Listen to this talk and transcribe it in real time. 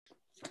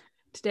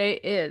Today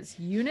is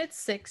Unit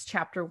 6,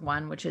 Chapter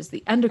 1, which is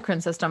the endocrine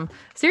system.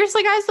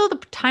 Seriously, guys, though, the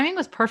timing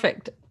was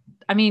perfect.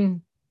 I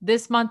mean,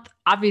 this month,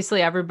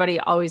 obviously, everybody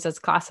always has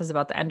classes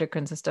about the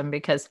endocrine system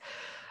because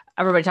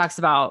everybody talks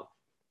about,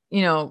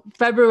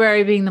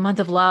 February being the month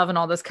of love and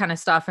all this kind of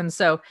stuff. And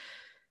so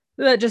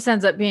that just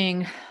ends up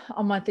being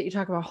a month that you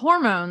talk about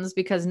hormones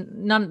because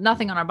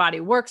nothing on our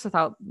body works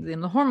without the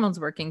hormones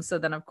working. So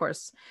then, of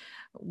course,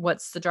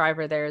 what's the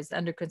driver there is the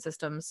endocrine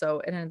system. So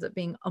it ends up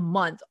being a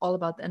month all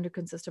about the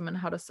endocrine system and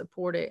how to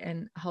support it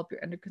and help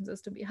your endocrine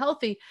system be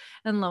healthy.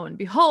 And lo and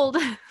behold,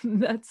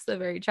 that's the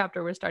very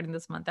chapter we're starting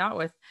this month out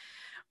with.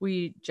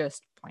 We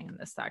just planned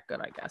this that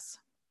good, I guess.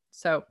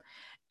 So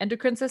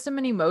endocrine system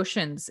and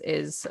emotions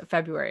is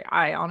February.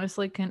 I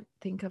honestly can't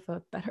think of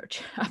a better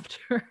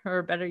chapter or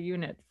a better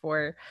unit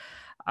for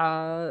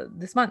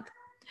this month.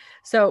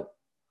 So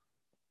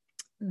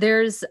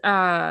there's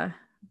the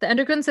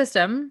endocrine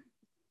system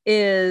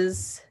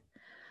is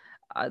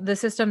the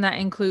system that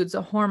includes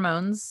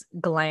hormones,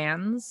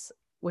 glands,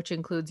 which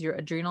includes your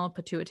adrenal,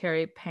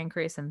 pituitary,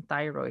 pancreas, and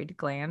thyroid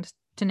gland,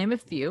 to name a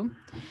few.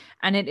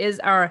 And it is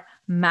our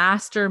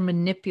master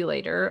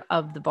manipulator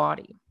of the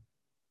body.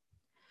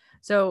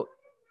 So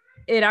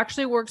it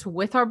actually works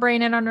with our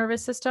brain and our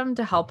nervous system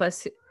to help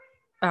us,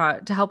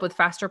 to help with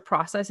faster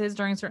processes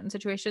during certain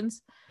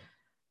situations.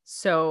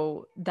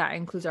 So that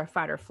includes our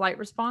fight or flight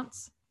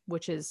response,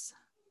 which is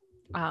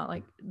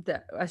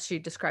as she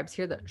describes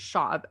here, the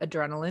shot of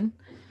adrenaline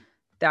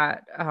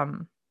that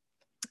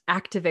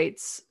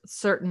activates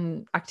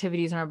certain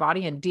activities in our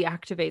body and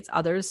deactivates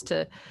others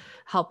to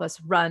help us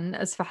run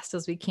as fast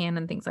as we can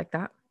and things like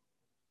that.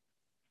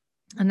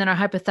 And then our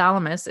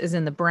hypothalamus is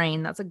in the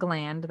brain. That's a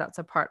gland. That's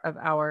a part of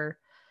our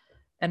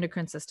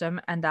endocrine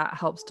system, and that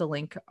helps to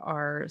link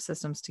our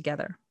systems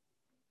together.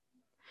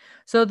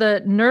 So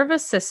the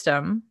nervous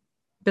system,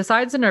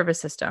 besides the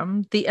nervous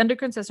system, the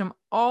endocrine system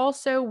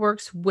also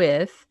works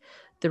with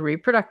the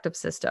reproductive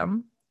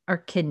system, our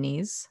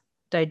kidneys,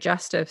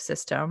 digestive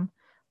system,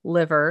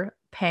 liver,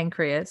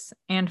 pancreas,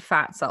 and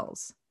fat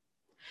cells.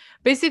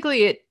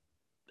 Basically,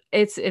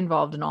 it's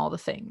involved in all the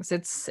things.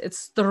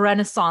 It's the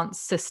Renaissance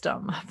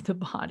system of the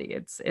body.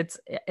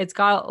 It's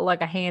got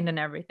like a hand in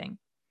everything.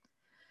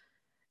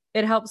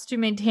 It helps to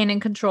maintain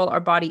and control our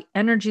body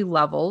energy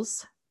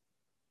levels,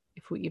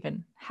 if we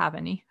even have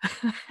any.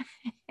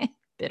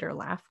 Bitter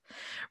laugh.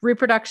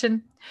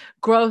 Reproduction,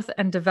 growth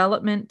and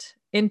development,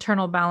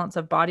 internal balance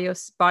of body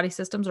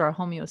systems, or a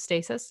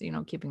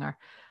homeostasis, keeping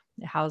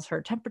how's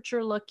her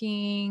temperature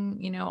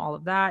looking, all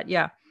of that.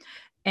 Yeah.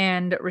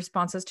 And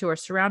responses to our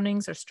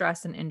surroundings, our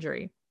stress and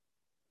injury.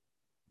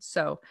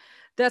 So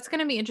that's going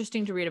to be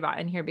interesting to read about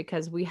in here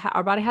because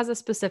our body has a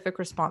specific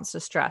response to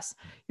stress.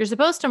 You're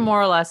supposed to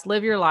more or less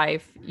live your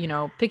life,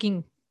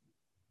 picking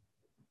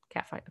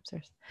cat fight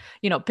upstairs,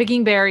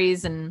 picking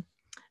berries and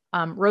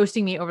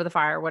roasting meat over the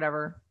fire,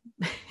 whatever,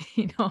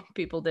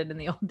 people did in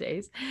the old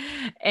days.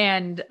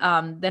 And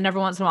then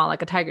every once in a while,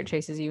 like a tiger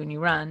chases you and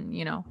you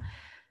run,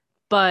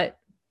 but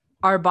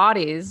our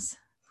bodies,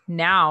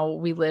 now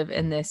we live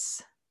in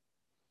this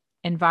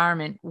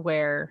environment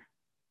where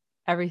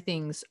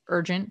everything's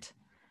urgent.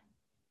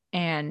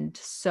 And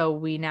so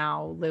we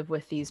now live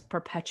with these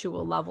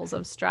perpetual levels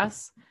of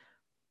stress.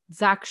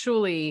 It's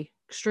actually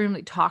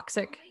extremely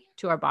toxic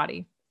to our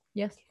body.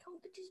 Yes.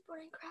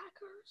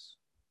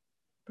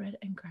 Bread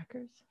and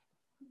crackers?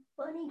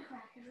 Bunny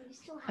crackers. We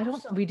still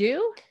have some. We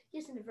do?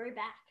 Yes, in the very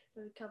back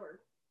of the cupboard.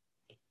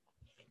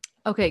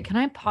 Okay, can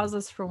I pause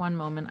this for one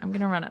moment? I'm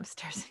going to run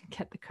upstairs and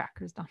get the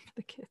crackers done for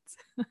the kids.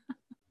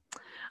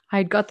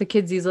 I got the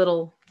kids these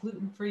little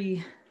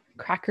gluten-free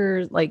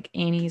crackers, like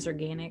Annie's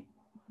organic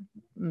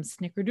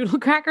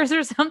snickerdoodle crackers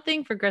or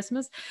something for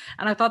Christmas.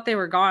 And I thought they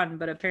were gone,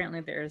 but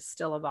apparently there's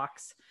still a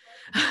box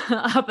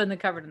up in the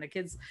cupboard, and the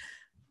kids,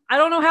 I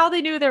don't know how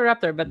they knew they were up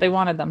there, but they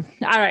wanted them.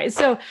 All right.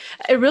 So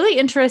a really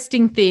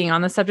interesting thing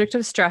on the subject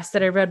of stress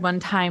that I read one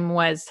time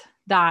was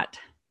that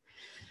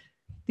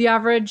the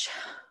average,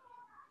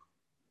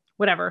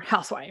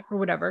 housewife or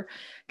whatever,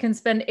 can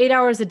spend 8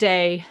 hours a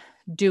day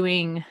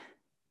doing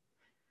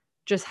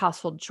just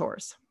household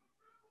chores.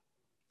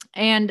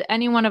 And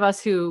any one of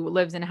us who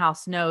lives in a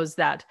house knows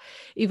that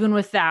even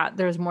with that,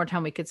 there's more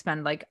time we could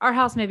spend. Like, our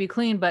house may be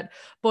clean, but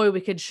boy,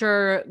 we could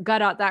sure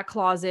gut out that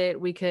closet.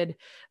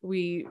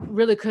 We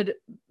really could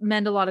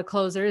mend a lot of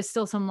clothes. There is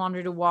still some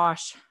laundry to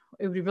wash.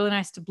 It would be really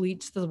nice to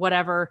bleach the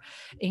whatever.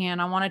 And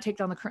I want to take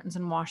down the curtains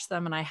and wash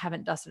them. And I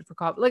haven't dusted for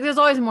coffee. Like, there's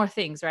always more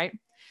things, right?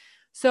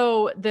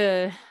 So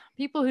the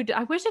people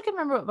I wish I could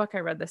remember what book I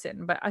read this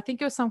in, but I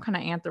think it was some kind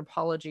of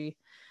anthropology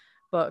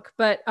book.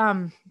 But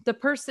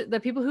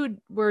the people who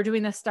were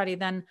doing this study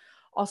then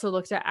also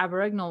looked at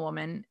Aboriginal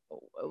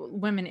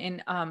women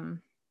in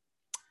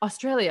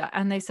Australia,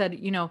 and they said,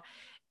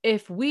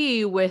 if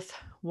we, with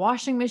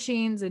washing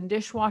machines and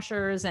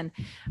dishwashers and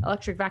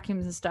electric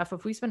vacuums and stuff,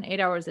 if we spend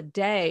 8 hours a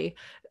day,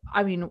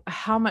 I mean,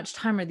 how much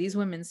time are these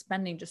women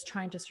spending just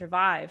trying to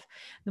survive?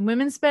 The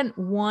women spent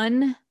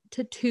 1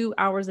 to 2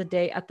 hours a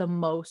day at the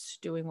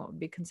most doing what would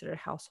be considered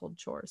household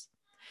chores.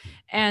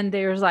 And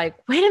there's like,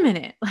 wait a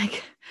minute,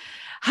 like,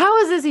 how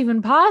is this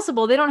even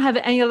possible? They don't have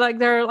any, like,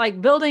 they're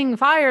like building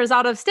fires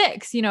out of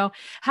sticks, you know,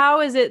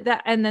 how is it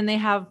that, and then they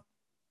have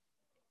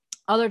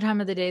other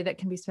time of the day that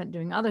can be spent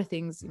doing other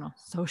things, you know,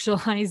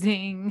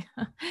 socializing,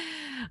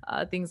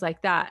 things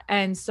like that.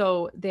 And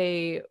so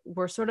they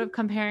were sort of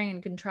comparing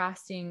and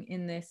contrasting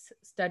in this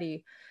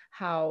study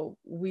how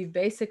we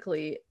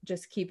basically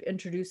just keep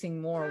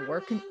introducing more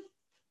work.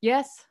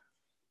 Yes.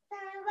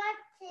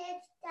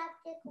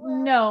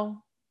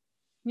 No,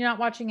 you're not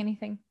watching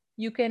anything.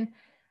 You can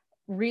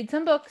read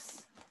some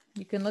books.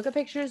 You can look at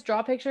pictures,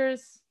 draw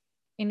pictures,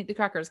 and eat the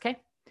crackers. Okay.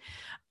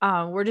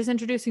 We're just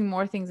introducing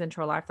more things into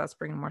our life that's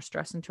bringing more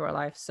stress into our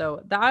life.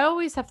 So I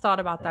always have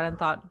thought about that and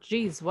thought,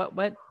 geez, what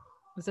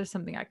was there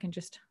something I can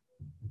just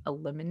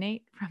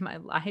eliminate from my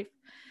life?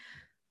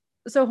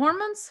 So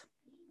hormones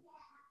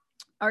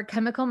are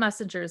chemical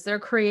messengers. They're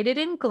created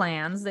in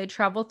glands. They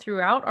travel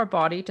throughout our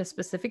body to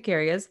specific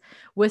areas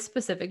with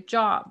specific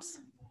jobs.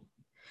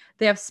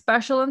 They have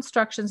special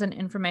instructions and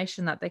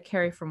information that they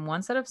carry from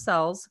one set of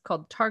cells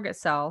called target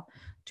cell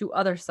to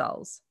other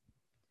cells.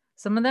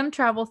 Some of them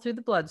travel through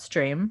the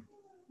bloodstream.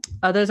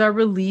 Others are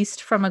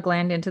released from a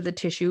gland into the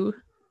tissue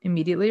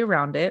immediately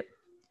around it.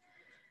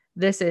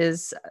 This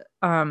is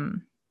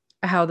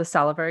how the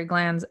salivary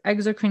glands,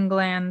 exocrine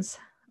glands,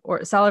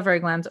 or salivary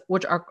glands,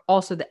 which are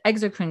also the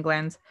exocrine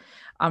glands,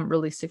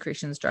 release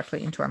secretions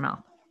directly into our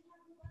mouth.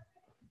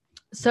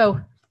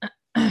 So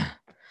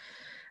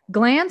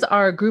glands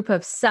are a group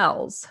of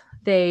cells.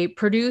 They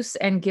produce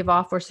and give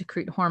off or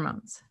secrete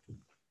hormones.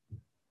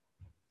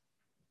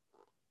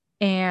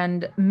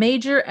 And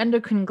major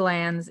endocrine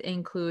glands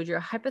include your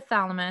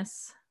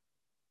hypothalamus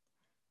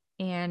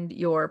and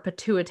your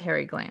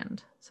pituitary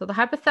gland. So the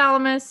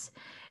hypothalamus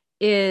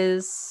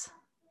is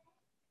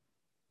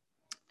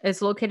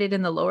located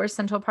in the lower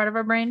central part of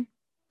our brain,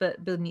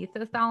 but beneath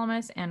the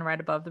thalamus and right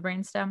above the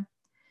brainstem.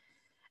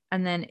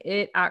 And then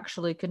it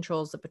actually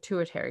controls the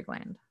pituitary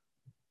gland.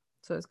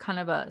 So it's kind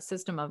of a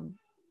system of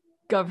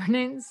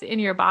governance in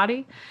your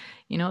body.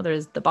 You know,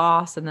 there's the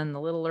boss and then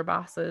the littler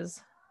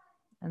bosses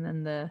and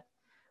then the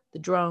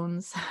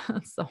drones.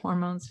 That's the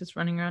hormones just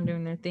running around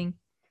doing their thing.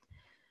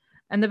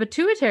 And the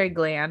pituitary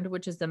gland,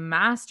 which is the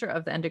master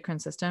of the endocrine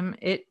system,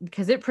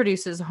 because it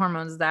produces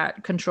hormones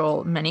that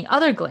control many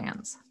other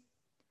glands.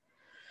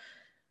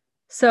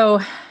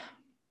 So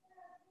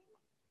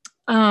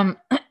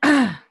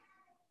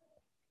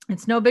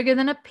it's no bigger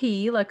than a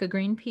pea, like a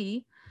green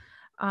pea.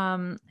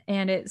 And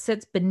it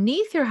sits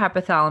beneath your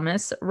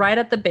hypothalamus, right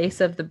at the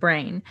base of the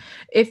brain.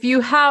 If you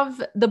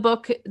have the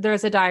book,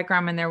 there's a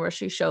diagram in there where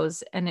she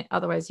shows, and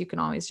otherwise you can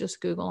always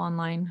just Google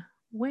online,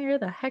 where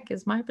the heck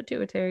is my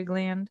pituitary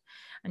gland?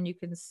 And you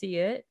can see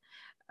it.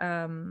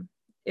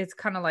 It's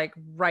kind of like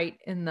right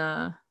in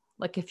the,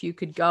 like if you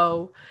could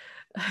go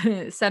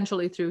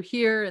centrally through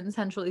here and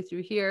centrally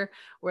through here,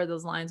 where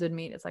those lines would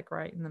meet, it's like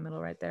right in the middle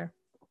right there.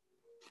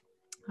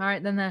 All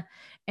right, then the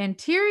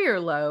anterior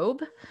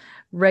lobe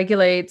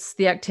regulates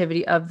the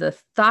activity of the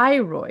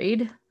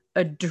thyroid,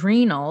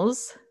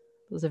 adrenals,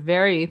 those are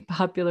very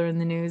popular in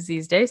the news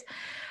these days,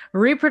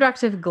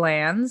 reproductive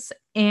glands,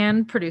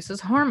 and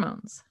produces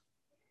hormones.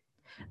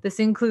 This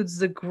includes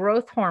the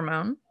growth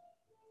hormone,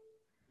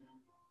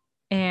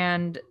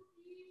 and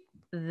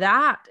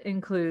that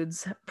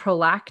includes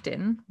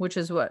prolactin, which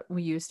is what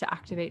we use to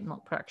activate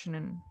milk production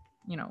and,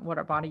 you know, what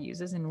our body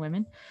uses in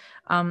women.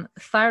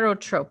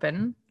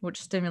 Thyrotropin,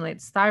 which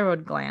stimulates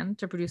thyroid gland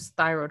to produce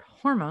thyroid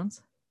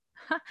hormones.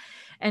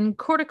 And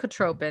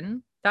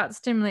corticotropin, that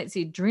stimulates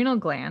the adrenal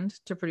gland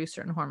to produce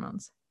certain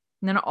hormones.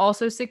 And then it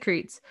also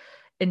secretes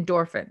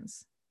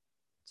endorphins.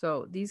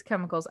 So these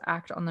chemicals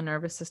act on the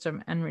nervous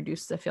system and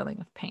reduce the feeling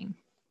of pain.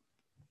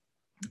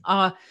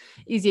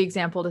 Easy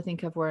example to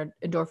think of where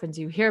endorphins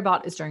you hear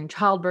about is during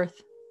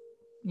childbirth.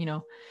 You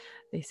know,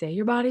 they say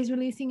your body's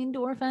releasing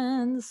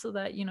endorphins so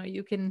that, you know,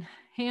 you can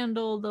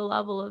handle the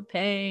level of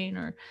pain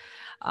or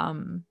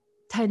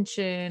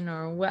tension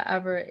or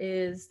whatever it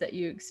is that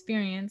you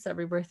experience.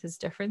 Every birth is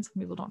different. Some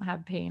people don't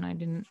have pain. I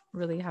didn't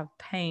really have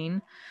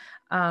pain,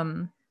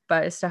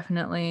 but it's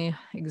definitely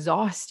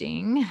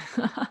exhausting.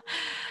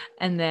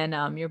 And then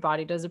your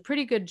body does a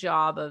pretty good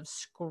job of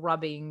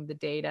scrubbing the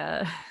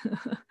data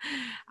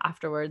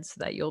afterwards so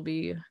that you'll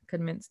be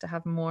convinced to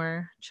have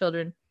more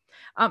children.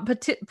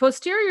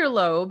 Posterior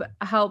lobe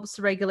helps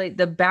regulate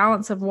the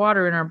balance of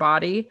water in our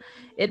body.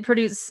 It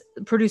produces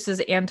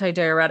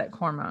antidiuretic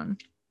hormone.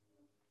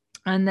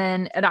 And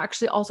then it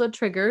actually also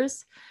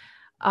triggers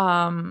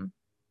oxytocin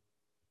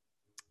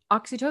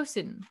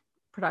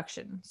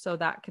production. So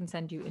that can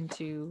send you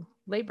into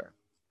labor.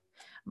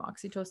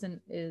 Oxytocin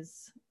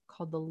is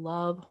called the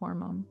love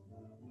hormone.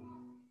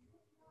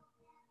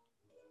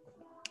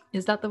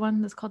 Is that the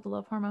one that's called the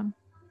love hormone?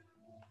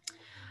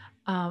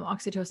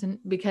 Oxytocin,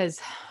 because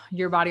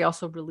your body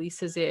also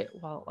releases it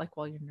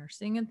while you're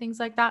nursing and things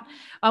like that,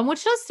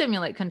 which does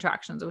stimulate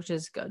contractions, which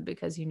is good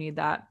because you need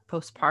that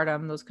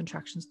postpartum, those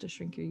contractions to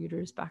shrink your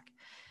uterus back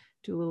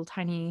to a little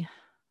tiny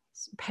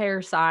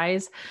pear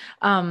size.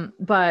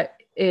 But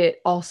it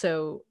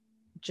also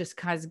just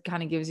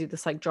kind of gives you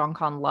this like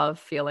drunk on love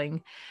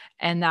feeling.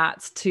 And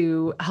that's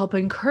to help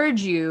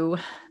encourage you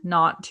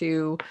not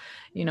to,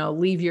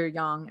 leave your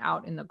young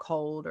out in the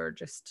cold or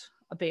just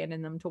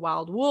abandon them to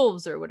wild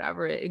wolves or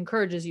whatever. It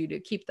encourages you to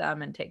keep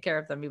them and take care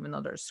of them, even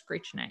though they're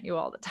screeching at you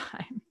all the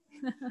time.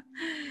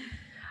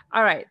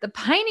 All right. The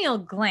pineal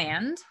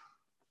gland,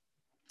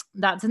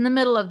 that's in the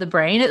middle of the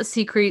brain. It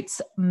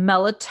secretes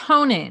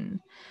melatonin.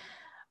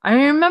 I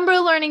remember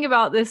learning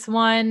about this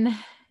one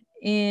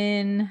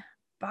in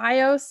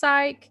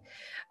biopsych.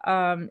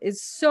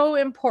 Is so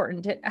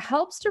important. It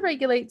helps to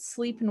regulate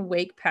sleep and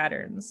wake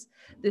patterns.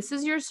 This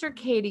is your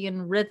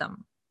circadian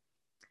rhythm.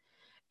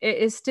 It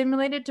is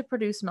stimulated to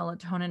produce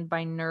melatonin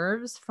by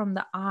nerves from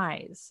the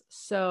eyes.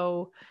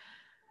 So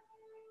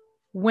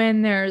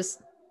when there's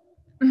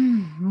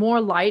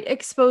more light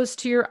exposed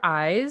to your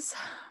eyes,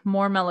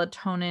 more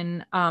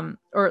melatonin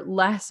or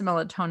less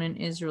melatonin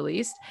is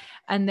released.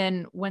 And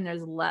then when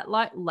there's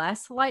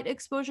less light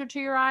exposure to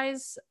your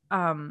eyes,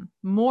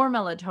 more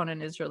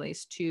melatonin is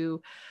released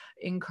to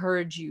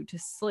encourage you to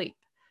sleep.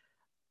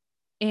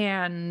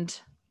 And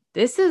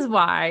this is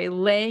why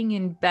laying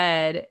in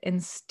bed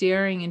and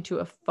staring into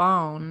a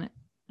phone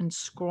and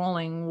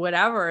scrolling,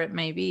 whatever it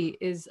may be,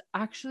 is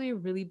actually a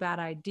really bad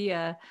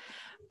idea,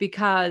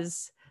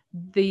 because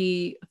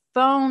the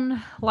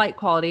phone light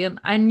quality,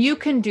 and you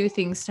can do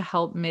things to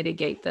help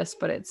mitigate this,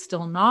 but it's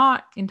still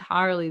not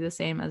entirely the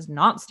same as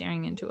not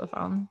staring into a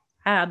phone,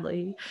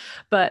 sadly.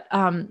 But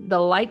the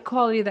light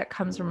quality that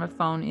comes from a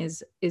phone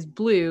is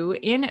blue,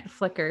 and it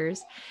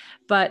flickers.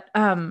 But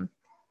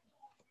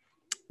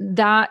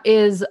that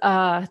is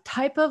a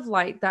type of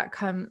light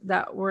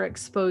that we're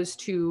exposed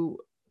to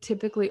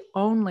typically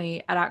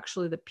only at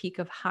actually the peak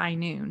of high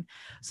noon.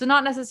 So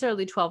not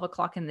necessarily 12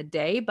 o'clock in the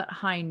day, but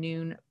high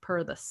noon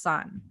per the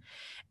sun.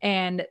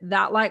 And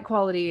that light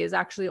quality is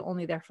actually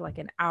only there for like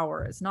an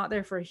hour. It's not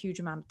there for a huge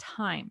amount of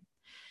time.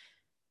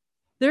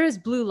 There is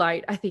blue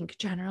light, I think,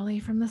 generally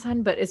from the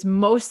sun, but it's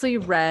mostly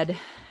red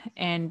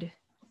and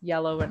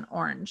yellow and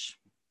orange,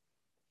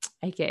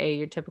 AKA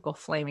your typical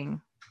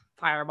flaming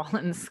fireball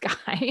in the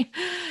sky.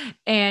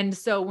 And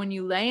so when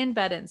you lay in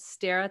bed and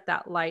stare at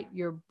that light,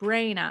 your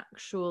brain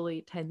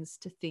actually tends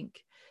to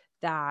think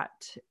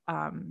that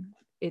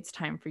it's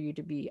time for you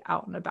to be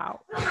out and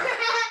about.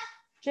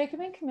 Jacob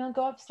and Camille,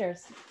 go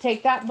upstairs.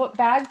 Take that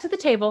bag to the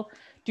table.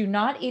 Do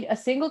not eat a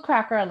single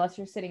cracker unless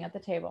you're sitting at the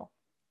table.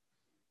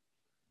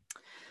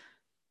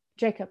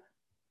 Jacob,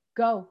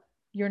 go.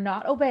 You're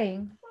not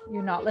obeying.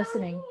 You're not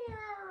listening.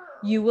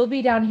 You will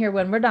be down here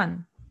when we're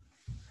done.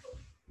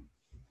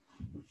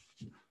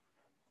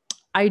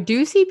 I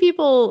do see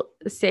people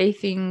say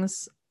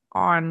things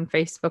on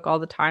Facebook all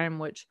the time,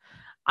 which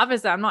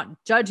obviously I'm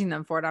not judging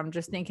them for it. I'm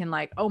just thinking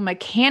like, oh,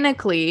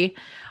 mechanically,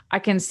 I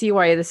can see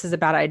why this is a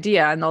bad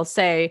idea. And they'll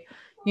say,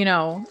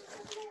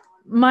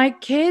 my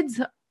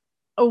kids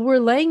were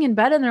laying in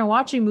bed and they're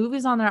watching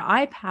movies on their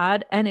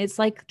iPad and it's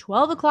like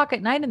 12 o'clock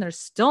at night and they're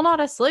still not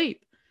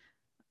asleep.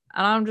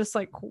 And I'm just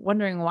like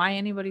wondering why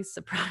anybody's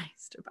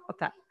surprised about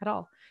that at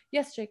all.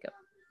 Yes, Jacob.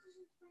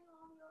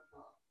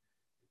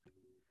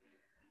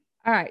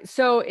 All right.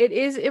 So it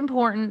is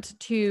important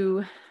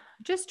to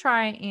just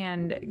try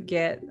and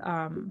get,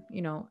 I'm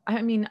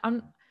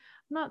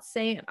not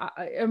saying,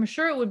 I'm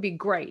sure it would be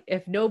great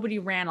if nobody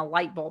ran a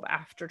light bulb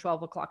after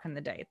 12 o'clock in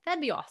the day. That'd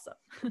be awesome.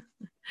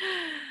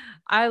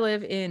 I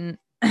live in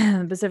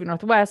the Pacific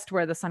Northwest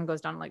where the sun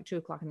goes down at like 2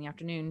 o'clock in the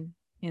afternoon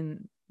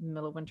in the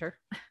middle of winter.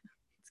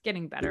 It's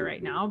getting better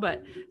right now,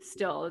 but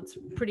still it's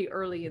pretty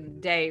early in the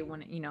day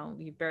when,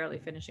 you're barely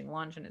finishing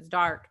lunch and it's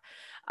dark.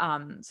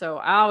 So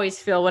I always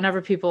feel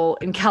whenever people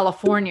in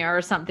California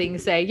or something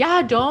say,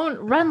 yeah, don't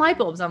run light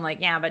bulbs. I'm like,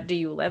 yeah, but do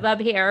you live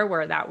up here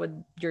where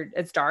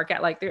it's dark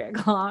at like 3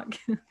 o'clock?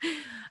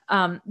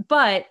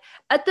 But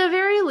at the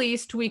very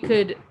least, we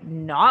could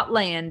not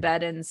lay in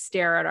bed and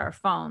stare at our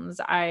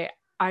phones. I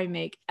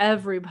make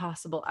every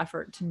possible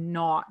effort to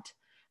not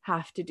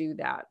have to do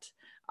that.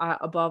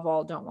 Above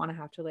all, don't want to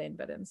have to lay in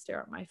bed and stare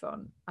at my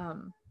phone.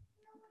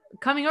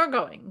 Coming or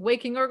going,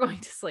 waking or going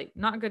to sleep,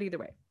 not good either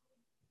way.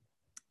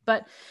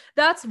 But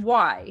that's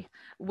why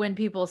when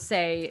people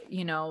say,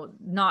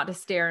 not to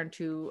stare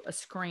into a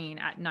screen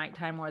at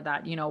nighttime or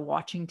that,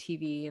 watching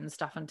TV and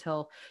stuff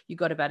until you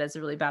go to bed is a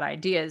really bad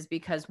idea, is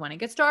because when it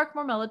gets dark,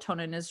 more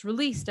melatonin is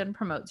released and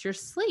promotes your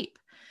sleep.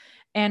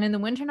 And in the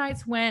winter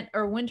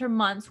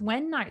months,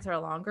 when nights are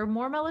longer,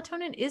 more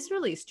melatonin is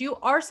released. You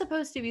are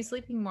supposed to be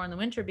sleeping more in the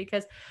winter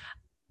because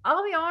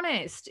I'll be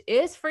honest,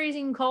 it's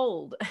freezing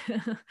cold.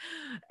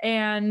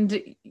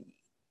 And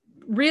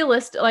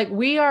realistic, like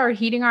we are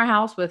heating our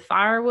house with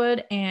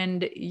firewood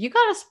and you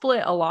got to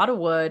split a lot of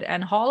wood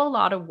and haul a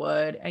lot of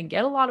wood and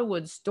get a lot of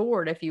wood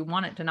stored if you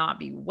want it to not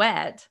be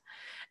wet.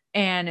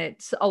 And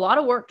it's a lot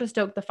of work to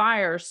stoke the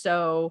fire.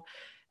 So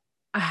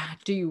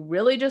do you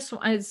really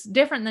it's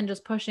different than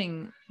just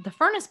pushing the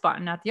furnace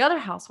button at the other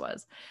house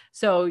was.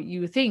 So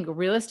you think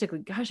realistically,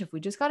 gosh, if we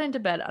just got into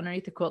bed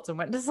underneath the quilts and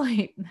went to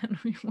sleep,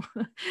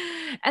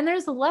 and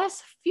there's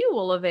less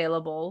fuel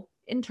available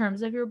in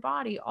terms of your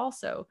body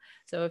also.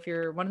 So if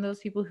you're one of those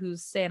people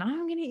who's saying,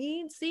 I'm going to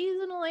eat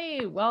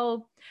seasonally,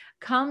 well,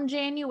 come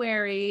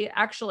January,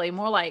 actually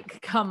more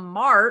like come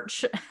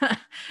March,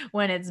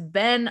 when it's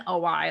been a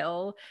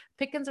while,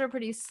 pickings are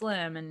pretty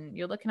slim and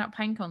you're looking at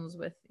pine cones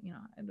with,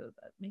 I know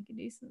that make it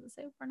decent to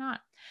say or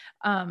not.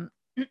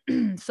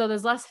 So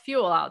there's less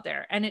fuel out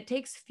there, and it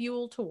takes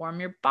fuel to warm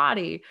your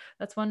body.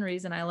 That's one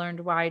reason I learned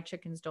why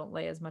chickens don't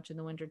lay as much in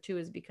the winter too,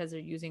 is because they're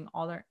using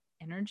all their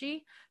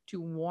energy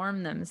to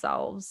warm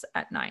themselves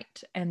at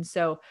night. And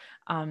so,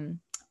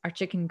 our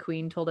chicken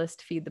queen told us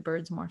to feed the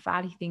birds more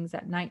fatty things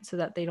at night so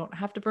that they don't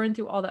have to burn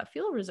through all that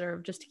fuel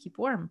reserve just to keep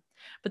warm.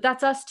 But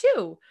that's us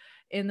too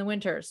in the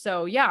winter.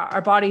 So yeah,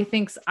 our body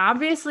thinks,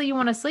 obviously you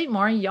want to sleep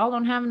more. Y'all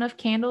don't have enough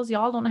candles.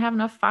 Y'all don't have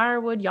enough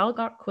firewood. Y'all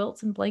got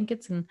quilts and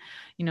blankets and,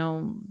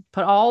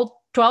 put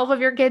all 12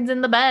 of your kids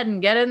in the bed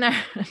and get in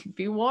there and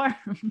be warm.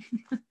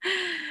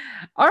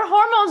 Our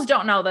hormones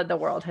don't know that the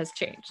world has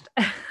changed.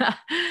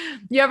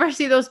 You ever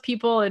see those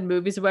people in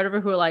movies or whatever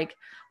who are like,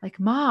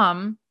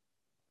 Mom,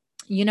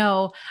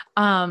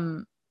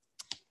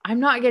 I'm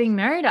not getting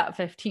married at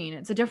 15.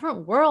 It's a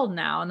different world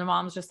now. And the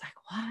mom's just like,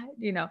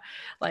 what?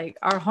 Like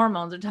our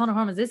hormones are telling our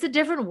hormones, it's a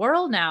different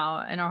world now.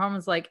 And our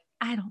hormones like,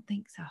 I don't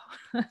think so.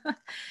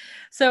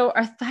 So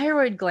our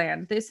thyroid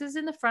gland, this is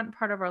in the front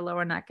part of our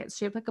lower neck. It's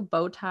shaped like a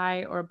bow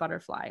tie or a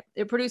butterfly.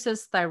 It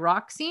produces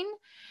thyroxine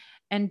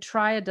and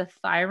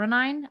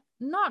triiodothyronine.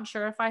 Not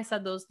sure if I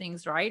said those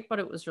things right, but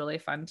it was really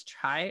fun to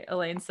try.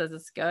 Elaine says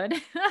it's good.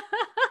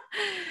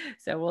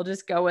 So we'll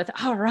just go with,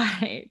 all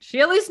right.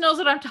 She at least knows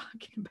what I'm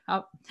talking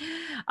about.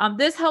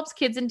 This helps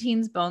kids and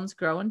teens' bones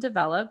grow and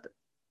develop.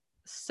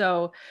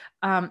 So,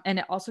 and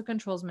it also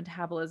controls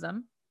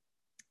metabolism.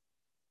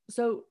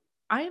 So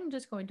I am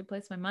just going to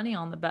place my money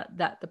on the bet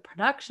that the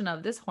production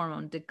of this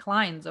hormone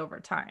declines over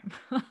time.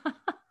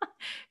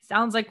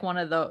 Sounds like one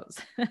of those.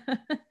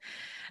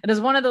 It is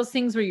one of those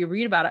things where you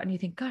read about it and you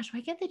think, gosh,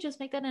 why can't they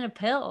just make that in a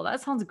pill? That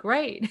sounds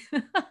great.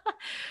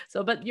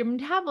 So, but your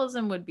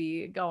metabolism would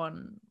be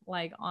going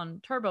like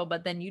on turbo,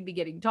 but then you'd be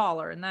getting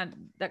taller and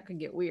that could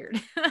get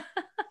weird. I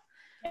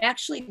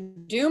actually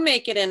do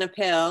make it in a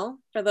pill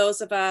for those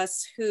of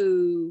us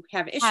who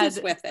have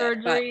issues with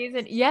surgeries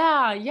and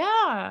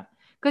yeah.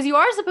 Because you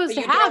are supposed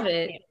to have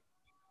it.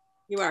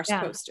 You are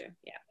supposed to.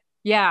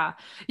 Yeah.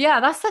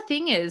 That's the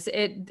thing is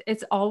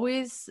it's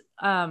always,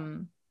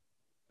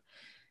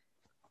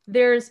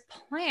 there's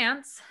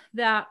plants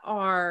that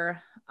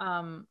are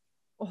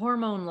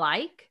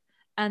hormone-like,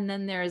 and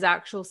then there's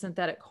actual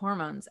synthetic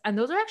hormones. And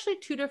those are actually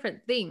two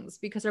different things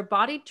because our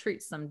body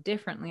treats them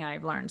differently,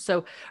 I've learned.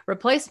 So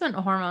replacement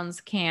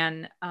hormones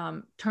can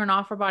turn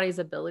off our body's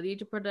ability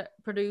to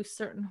produce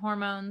certain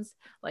hormones,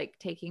 like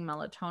taking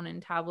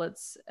melatonin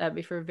tablets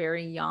if you're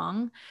very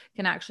young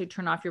can actually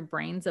turn off your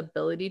brain's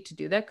ability to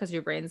do that because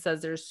your brain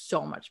says there's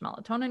so much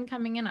melatonin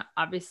coming in.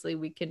 Obviously,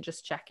 we can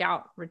just check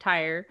out,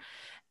 retire.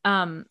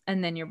 And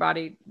then your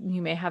body,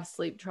 you may have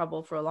sleep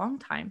trouble for a long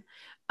time.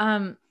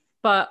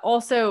 But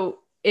also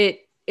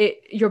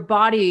your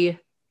body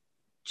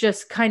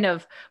just kind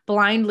of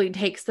blindly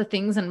takes the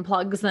things and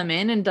plugs them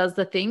in and does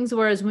the things.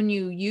 Whereas when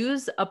you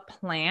use a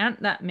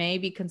plant that may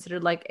be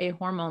considered like a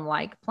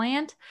hormone-like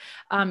plant,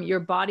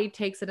 your body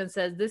takes it and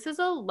says, this is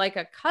like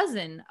a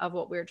cousin of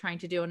what we're trying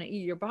to do. And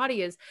your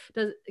body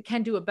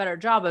can do a better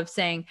job of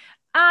saying,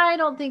 I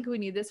don't think we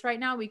need this right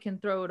now. We can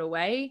throw it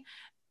away.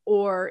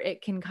 Or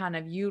it can kind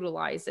of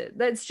utilize it.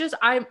 That's just,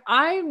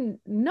 I'm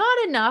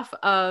not enough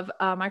of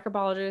a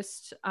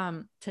microbiologist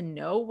to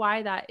know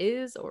why that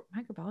is, or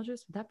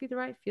microbiologist, would that be the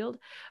right field?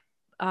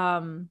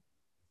 Biophysicist?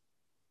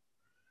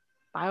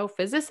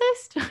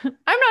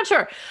 I'm not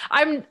sure.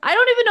 I don't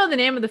even know the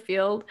name of the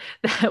field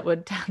that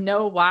would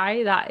know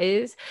why that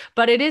is,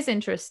 but it is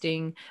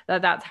interesting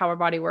that that's how our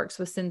body works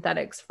with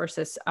synthetics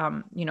versus,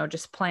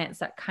 just plants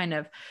that kind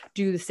of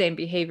do the same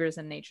behaviors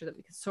in nature that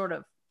we can sort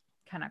of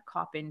kind of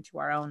cop into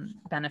our own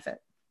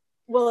benefit.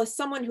 Well, as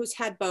someone who's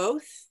had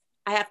both,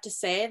 I have to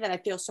say that I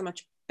feel so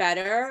much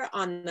better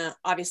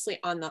obviously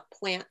on the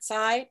plant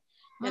side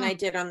than I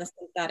did on the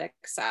synthetic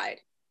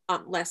side.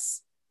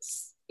 Less,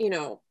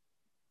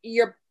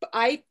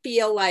 I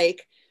feel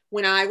like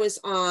when I was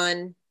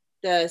on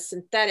the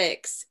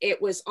synthetics, it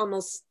was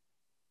almost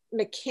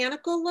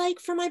mechanical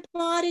like for my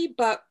body,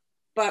 but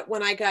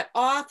when I got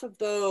off of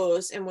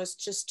those and was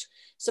just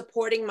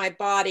supporting my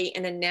body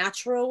in a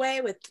natural way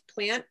with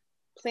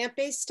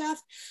plant-based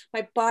stuff,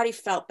 my body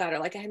felt better.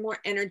 Like I had more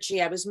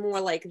energy. I was more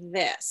like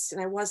this,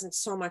 and I wasn't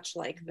so much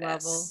like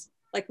this.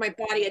 Like my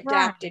body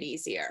adapted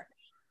easier.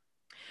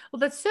 Well,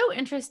 that's so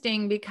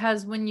interesting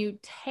because when you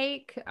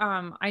take,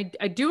 I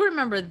do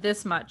remember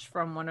this much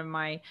from one of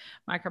my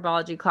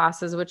microbiology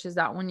classes, which is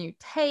that when you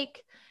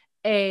take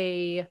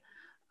a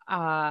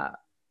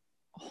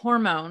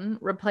hormone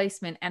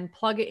replacement and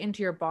plug it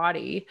into your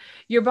body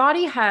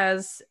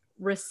has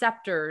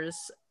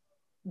receptors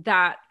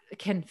that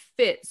can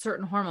fit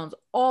certain hormones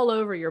all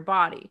over your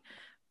body.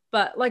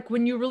 But like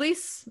when you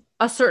release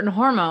a certain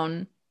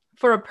hormone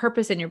for a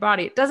purpose in your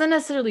body, it doesn't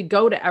necessarily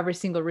go to every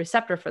single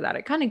receptor for that.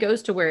 It kind of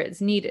goes to where it's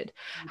needed.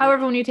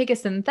 However, when you take a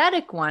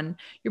synthetic one,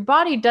 your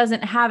body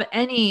doesn't have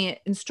any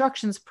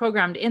instructions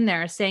programmed in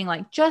there saying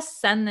like,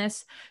 just send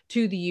this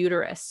to the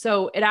uterus.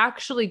 So it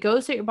actually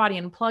goes to your body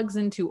and plugs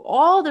into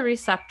all the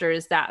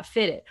receptors that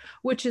fit it,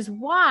 which is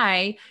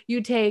why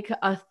you take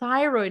a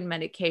thyroid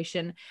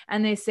medication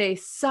and they say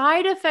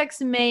side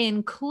effects may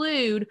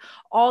include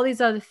all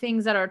these other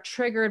things that are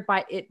triggered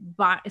by it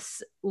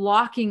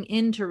locking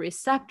into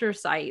receptor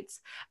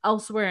sites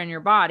elsewhere in your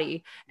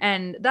body.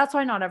 And that's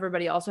why not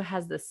everybody also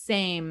has the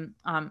same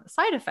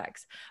side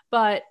effects.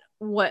 But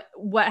what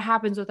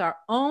happens with our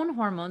own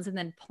hormones, and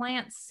then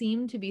plants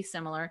seem to be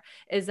similar,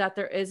 is that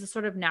there is a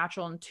sort of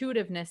natural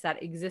intuitiveness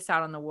that exists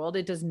out in the world.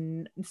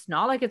 It's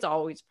not like it's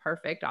always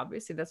perfect.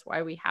 Obviously, that's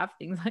why we have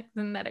things like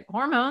synthetic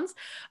hormones,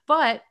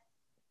 but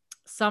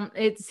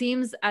it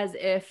seems as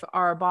if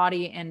our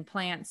body and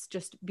plants,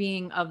 just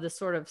being of the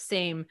sort of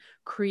same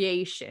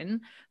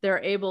creation,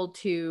 they're able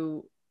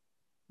to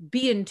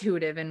be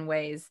intuitive in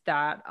ways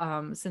that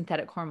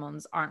synthetic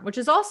hormones aren't, which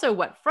is also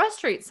what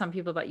frustrates some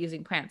people about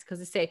using plants, because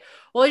they say,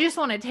 well, I just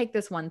want to take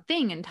this one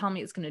thing and tell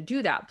me it's going to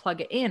do that, plug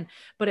it in.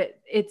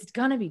 But it's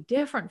going to be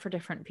different for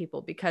different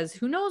people, because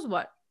who knows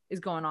what is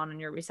going on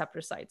in your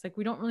receptor sites. Like,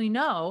 we don't really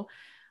know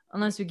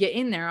unless we get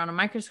in there on a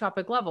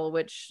microscopic level,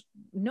 which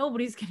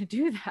nobody's going to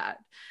do that.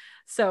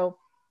 So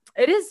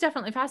it is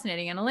definitely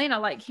fascinating. And Elaine, I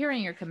like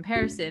hearing your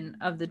comparison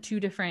of the two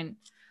different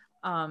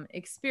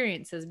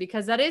experiences,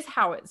 because that is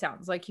how it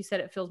sounds. Like you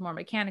said, it feels more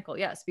mechanical.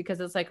 Yes, because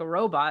it's like a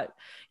robot,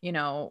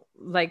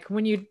 like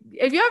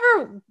if you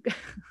ever,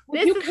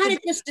 you kind of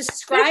just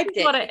described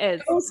it. What it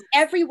is. It goes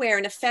everywhere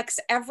and affects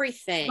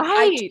everything.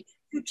 Right.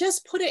 You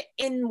just put it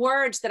in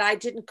words that I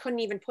couldn't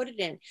even put it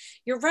in.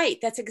 You're right.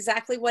 That's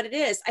exactly what it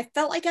is. I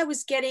felt like I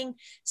was getting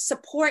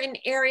support in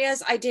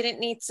areas I didn't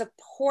need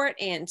support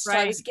in. So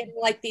I was getting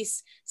like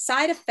these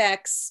side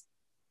effects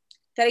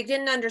that I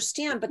didn't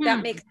understand, but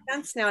that makes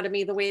sense now to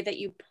me, the way that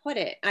you put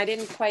it. I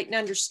didn't quite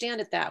understand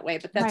it that way,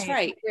 but that's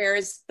right.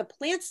 Whereas the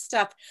plant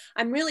stuff,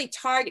 I'm really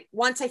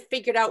once I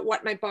figured out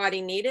what my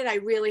body needed, I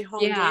really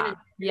honed in and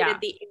created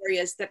the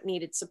areas that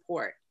needed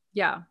support.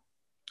 Yeah.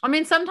 I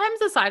mean, sometimes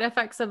the side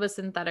effects of a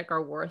synthetic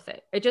are worth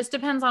it. It just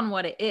depends on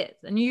what it is.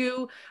 And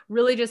you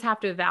really just have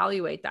to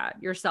evaluate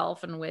that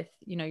yourself and with,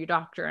 your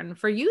doctor. And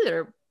for you,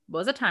 there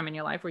was a time in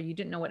your life where you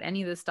didn't know what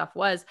any of this stuff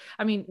was.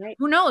 I mean,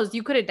 who knows?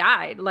 You could have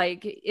died.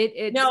 Like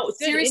no,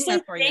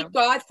 seriously, thank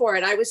God for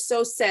it. I was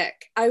so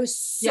sick. I was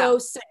so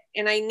sick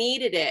and I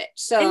needed it.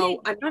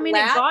 So it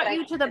got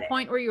you to the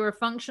point where you were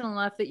functional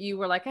enough that you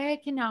were like, I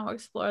can now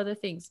explore other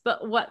things.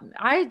 But what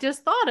I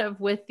just thought of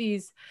with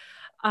these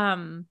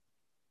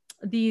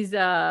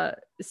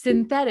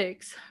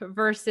synthetics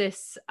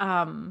versus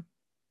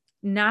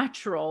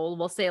natural,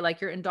 we'll say like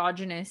your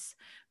endogenous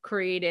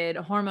created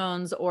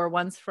hormones or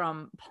ones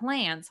from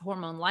plants,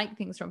 hormone-like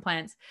things from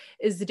plants,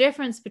 is the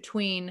difference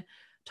between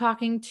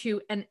talking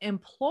to an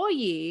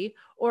employee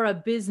or a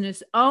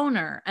business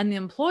owner. And the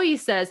employee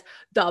says,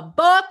 the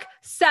book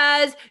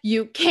says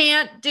you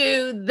can't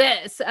do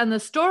this. And the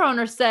store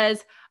owner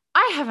says,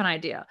 I have an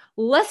idea.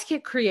 Let's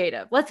get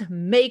creative. Let's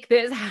make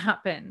this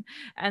happen.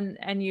 And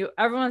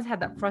everyone's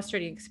had that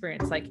frustrating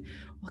experience. Like,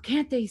 well,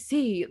 can't they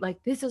see,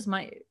 like, this is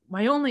my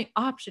only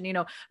option,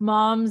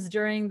 moms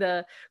during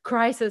the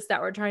crisis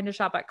that were trying to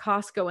shop at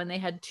Costco and they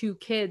had 2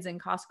 kids,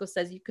 and Costco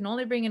says, you can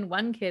only bring in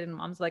 1 kid. And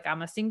mom's like,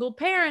 I'm a single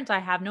parent. I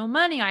have no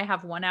money. I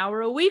have 1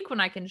 hour a week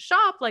when I can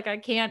shop. Like, I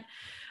can't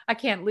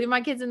leave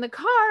my kids in the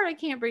car. I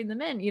can't bring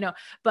them in,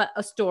 but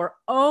a store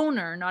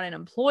owner, not an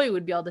employee,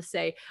 would be able to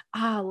say,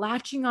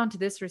 latching onto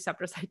this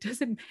receptor site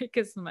doesn't make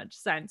as much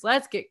sense.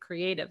 Let's get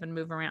creative and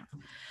move around.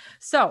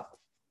 So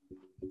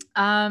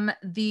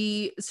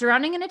the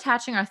surrounding and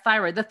attaching our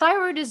thyroid. The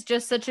thyroid is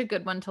just such a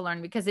good one to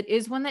learn, because it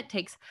is one that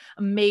takes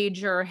a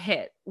major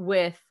hit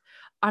with,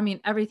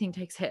 everything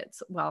takes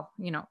hits. Well,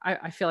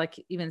 I feel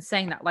like even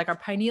saying that, like, our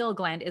pineal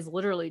gland is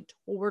literally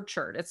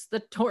tortured. It's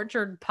the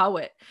tortured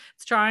poet.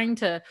 It's trying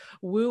to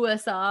woo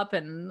us up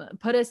and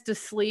put us to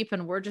sleep.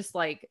 And we're just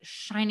like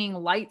shining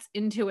lights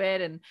into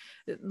it and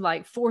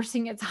like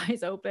forcing its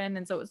eyes open.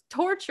 And so it's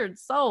tortured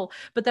soul.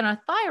 But then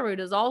our thyroid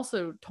is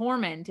also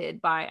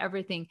tormented by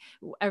everything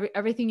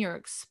you're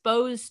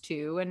exposed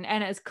to. And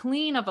as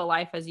clean of a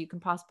life as you can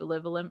possibly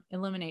live,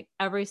 eliminate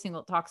every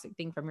single toxic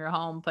thing from your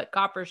home, put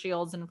copper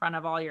shields in front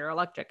of all your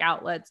electric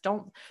outlets.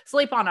 Don't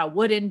sleep on a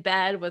wooden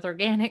bed with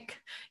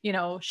organic,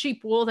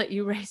 sheep wool that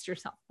you raised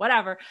yourself,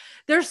 whatever.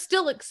 There's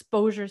still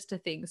exposures to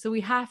things. So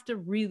we have to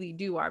really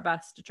do our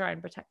best to try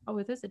and protect.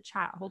 Oh, there's a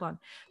chat. Hold on.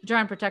 To try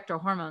and protect our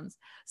hormones.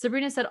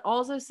 Sabrina said,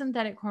 also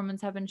synthetic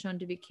hormones have been shown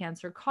to be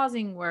cancer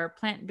causing, where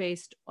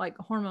plant-based, like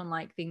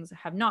hormone-like things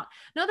have not.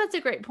 No, that's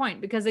a great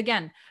point, because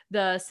again,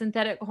 the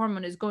synthetic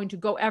hormone is going to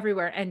go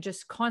everywhere and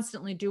just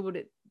constantly do what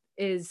it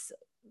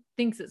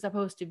thinks it's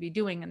supposed to be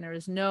doing, and there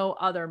is no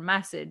other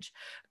message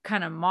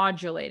kind of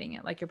modulating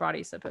it like your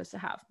body's supposed to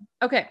have.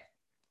 Okay.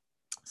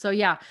 So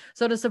yeah.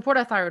 So to support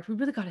our thyroid, we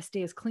really got to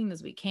stay as clean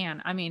as we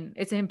can. I mean,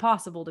 it's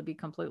impossible to be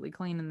completely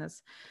clean in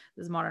this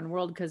modern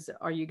world, because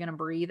are you going to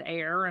breathe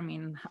air? I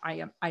mean,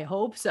 I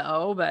hope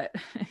so, but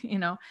you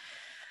know.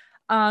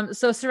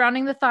 So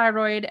surrounding the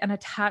thyroid and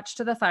attached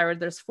to the thyroid,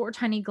 there's 4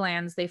 tiny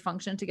glands. They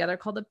function together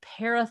called the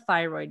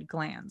parathyroid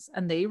glands,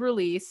 and they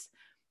release,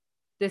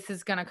 this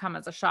is going to come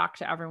as a shock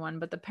to everyone,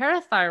 but the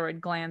parathyroid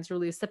glands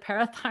release the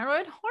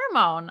parathyroid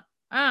hormone.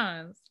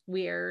 It's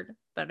weird,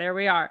 but there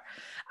we are.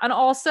 And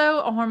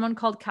also a hormone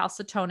called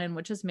calcitonin,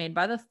 which is made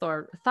by the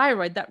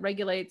thyroid that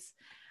regulates,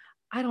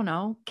 I don't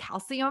know,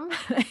 calcium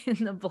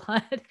in the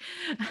blood.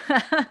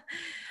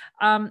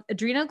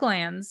 Adrenal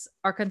glands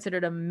are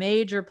considered a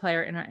major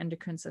player in our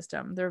endocrine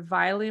system. They're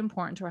vitally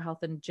important to our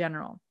health in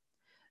general.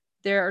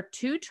 There are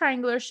 2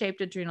 triangular shaped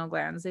adrenal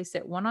glands. They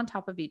sit one on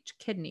top of each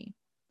kidney.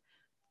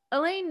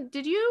 Elaine,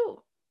 did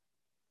you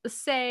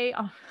say,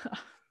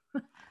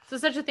 so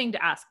such a thing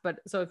to ask, but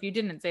so if you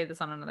didn't say this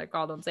on another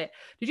call, don't say it.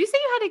 Did you say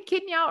you had a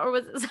kidney out, or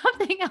was it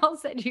something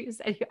else that you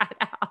said you had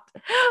out?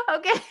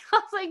 Okay. I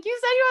was like, you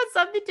said you had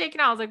something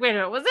taken out. I was like, wait a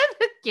minute, was it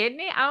the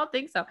kidney? I don't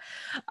think so.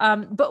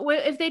 But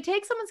if they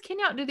take someone's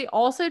kidney out, do they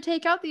also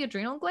take out the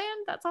adrenal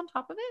gland that's on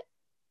top of it?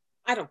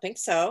 I don't think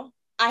so.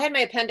 I had my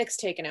appendix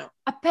taken out.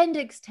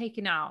 Appendix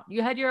taken out.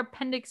 You had your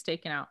appendix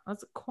taken out.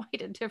 That's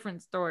quite a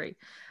different story.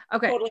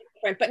 Okay. Totally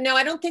different. But no,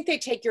 I don't think they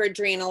take your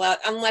adrenal out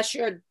unless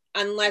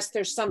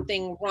there's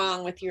something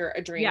wrong with your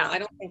adrenal. I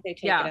don't think they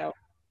take it out.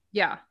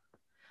 Yeah.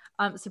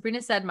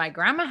 Sabrina said my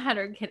grandma had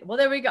her kidney. Well,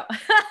 there we go.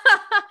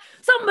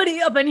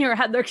 Somebody up in here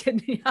had their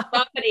kidney out.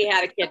 Somebody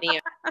had a kidney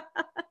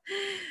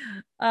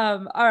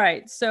out. All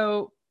right.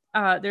 So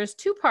there's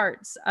 2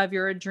 parts of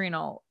your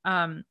adrenal,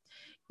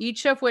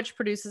 each of which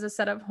produces a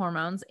set of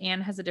hormones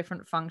and has a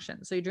different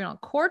function. So adrenal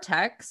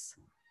cortex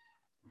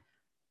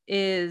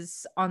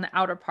is on the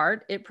outer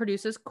part. It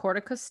produces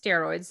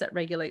corticosteroids that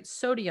regulate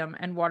sodium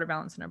and water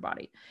balance in our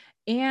body,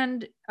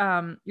 and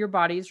your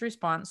body's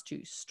response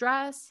to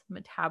stress,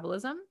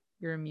 metabolism,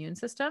 your immune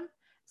system,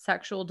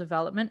 sexual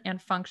development,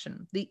 and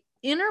function. The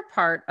inner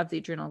part of the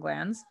adrenal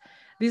glands,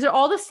 these are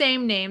all the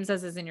same names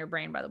as is in your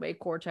brain, by the way,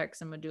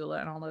 cortex and medulla,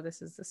 and all of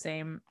this is the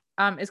same,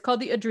 is called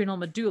the adrenal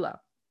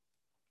medulla.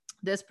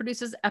 This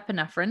produces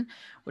epinephrine,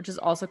 which is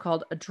also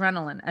called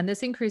adrenaline. And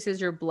this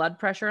increases your blood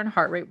pressure and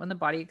heart rate when the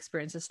body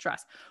experiences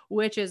stress,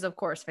 which is, of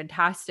course,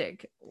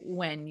 fantastic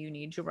when you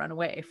need to run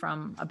away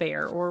from a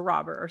bear or a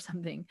robber or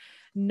something.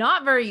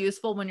 Not very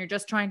useful when you're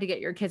just trying to get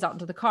your kids out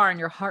into the car and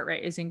your heart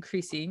rate is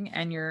increasing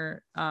and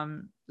your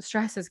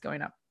stress is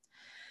going up.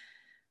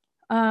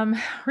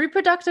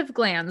 Reproductive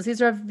glands.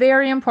 These are a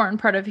very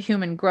important part of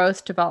human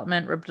growth,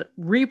 development,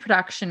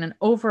 reproduction, and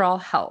overall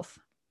health.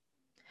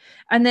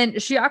 And then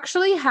she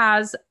actually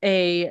has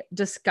a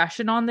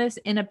discussion on this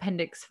in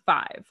Appendix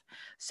 5.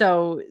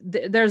 So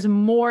there's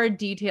more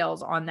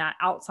details on that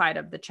outside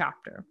of the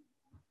chapter.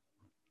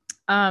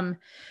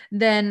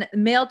 Then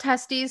male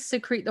testes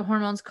secrete the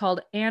hormones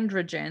called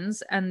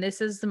androgens. And this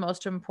is the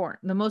most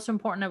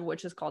important of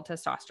which is called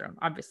testosterone,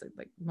 obviously,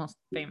 like most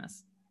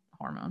famous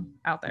hormone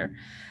out there.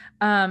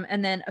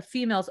 And then a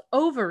female's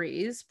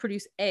ovaries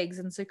produce eggs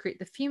and secrete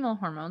the female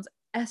hormones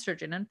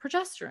estrogen and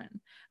progesterone.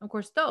 Of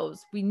course,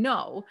 those we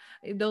know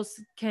the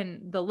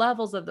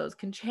levels of those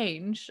can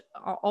change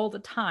all the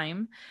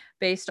time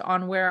based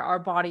on where our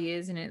body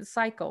is in its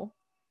cycle.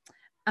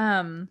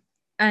 And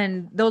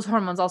those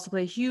hormones also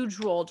play a huge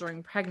role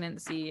during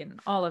pregnancy and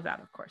all of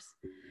that, of course.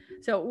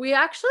 So we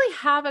actually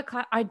have a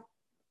class. I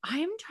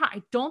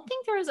don't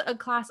think there is a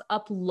class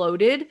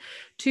uploaded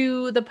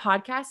to the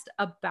podcast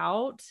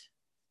about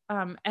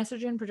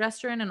estrogen,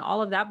 progesterone, and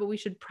all of that, but we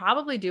should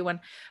probably do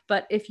one.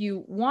 But if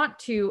you want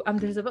to,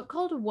 there's a book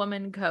called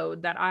Woman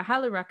Code that I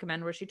highly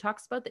recommend, where she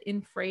talks about the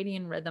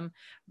infradian rhythm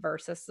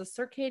versus the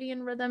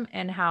circadian rhythm,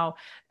 and how,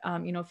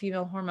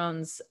 female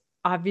hormones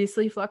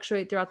obviously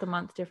fluctuate throughout the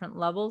month, different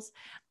levels,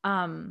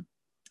 other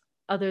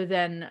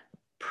than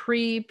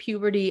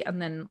pre-puberty, and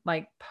then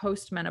like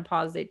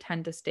post-menopause, they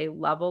tend to stay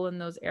level in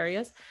those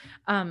areas,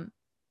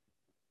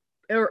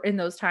 or in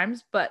those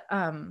times. But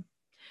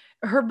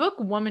her book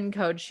Woman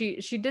Code,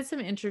 she did some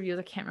interviews.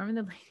 I can't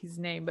remember the lady's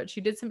name, but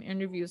she did some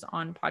interviews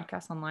on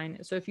podcasts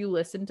online. So if you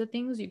listen to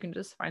things, you can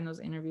just find those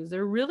interviews.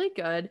 They're really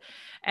good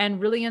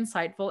and really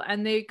insightful.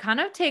 And they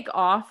kind of take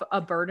off a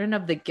burden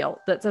of the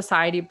guilt that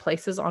society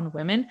places on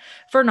women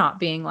for not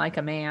being like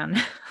a man,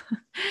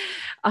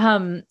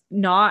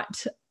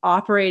 not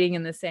operating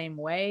in the same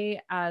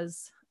way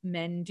as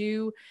men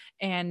do,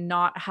 and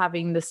not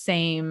having the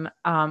same,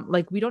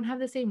 we don't have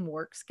the same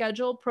work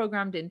schedule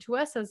programmed into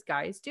us as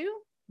guys do.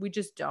 We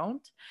just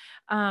don't.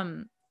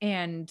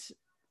 And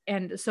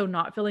so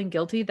not feeling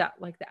guilty that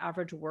like the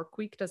average work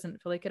week doesn't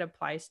feel like it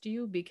applies to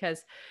you,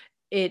 because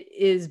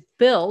the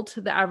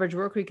average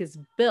work week is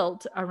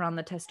built around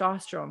the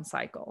testosterone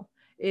cycle.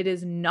 It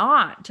is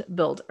not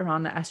built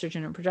around the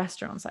estrogen and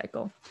progesterone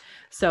cycle.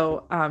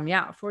 So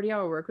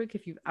 40-hour work week,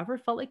 if you've ever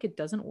felt like it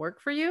doesn't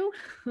work for you,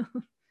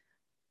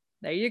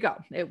 there you go.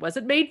 It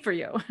wasn't made for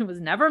you. It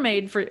was never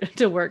made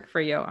to work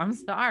for you. I'm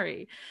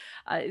sorry.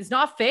 It's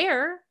not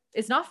fair.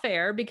 It's not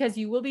fair because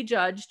you will be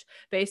judged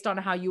based on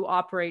how you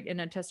operate in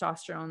a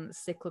testosterone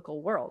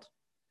cyclical world.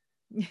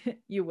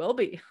 You will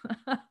be.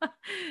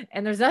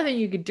 And there's nothing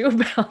you could do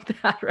about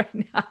that right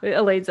now.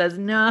 Elaine says,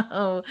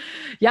 no.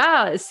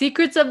 Yeah.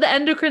 Secrets of the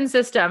endocrine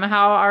system,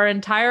 how our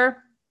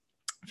entire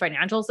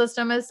financial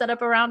system is set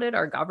up around it.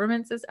 Our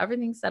government is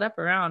everything's set up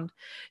around,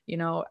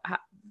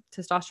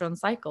 testosterone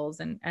cycles.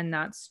 And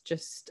that's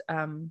just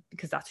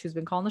because that's who's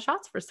been calling the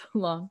shots for so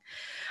long.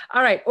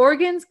 All right.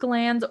 Organs,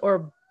 glands,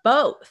 or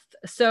both.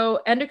 So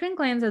endocrine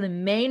glands are the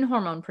main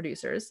hormone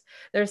producers.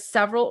 There's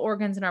several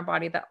organs in our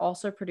body that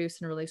also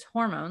produce and release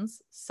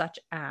hormones, such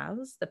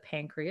as the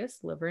pancreas,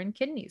 liver, and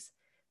kidneys.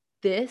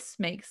 This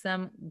makes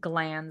them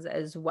glands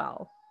as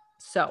well.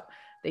 So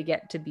they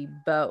get to be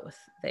both.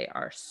 They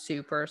are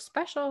super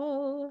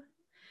special.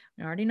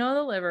 We already know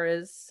the liver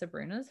is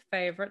Sabrina's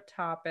favorite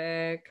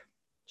topic.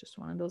 Just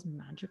one of those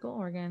magical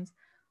organs.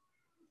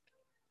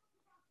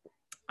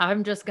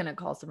 I'm just going to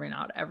call Sabrina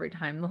out every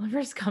time the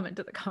livers come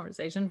into the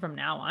conversation from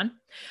now on.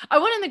 I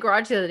went in the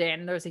garage the other day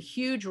and there was a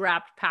huge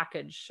wrapped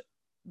package,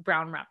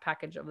 brown wrap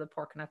package of the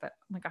pork. And I thought,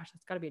 oh my gosh,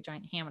 that's got to be a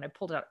giant ham. And I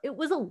pulled it out. It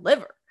was a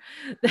liver.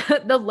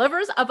 The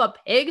livers of a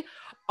pig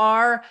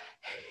are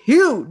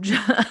huge.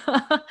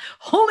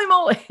 Holy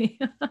moly.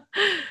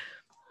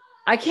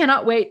 I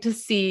cannot wait to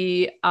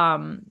see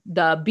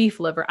the beef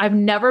liver. I've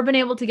never been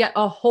able to get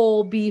a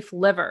whole beef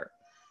liver.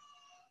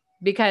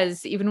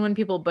 Because even when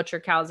people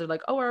butcher cows, they're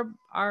like, oh,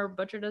 our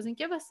butcher doesn't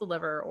give us the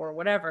liver or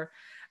whatever.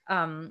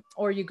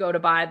 Or you go to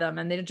buy them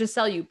and they just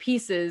sell you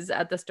pieces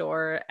at the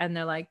store. And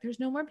they're like, there's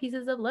no more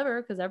pieces of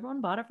liver because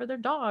everyone bought it for their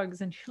dogs.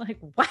 And you're like,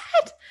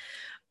 what?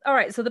 All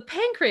right. So the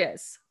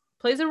pancreas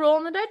plays a role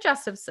in the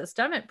digestive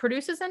system. It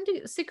produces and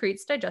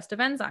secretes digestive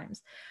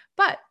enzymes.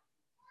 But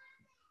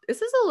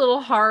this is a little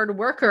hard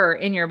worker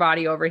in your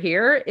body over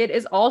here. It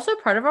is also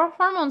part of our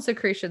hormone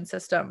secretion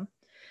system.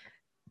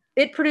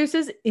 It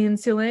produces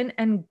insulin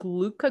and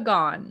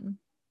glucagon.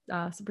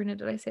 Sabrina,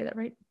 did I say that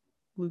right?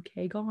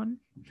 Glucagon?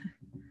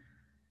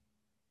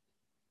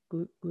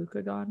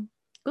 Glucagon?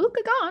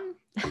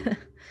 Glucagon.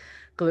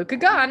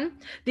 Glucagon.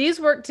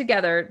 These work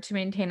together to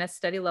maintain a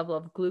steady level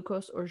of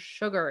glucose or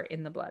sugar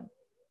in the blood.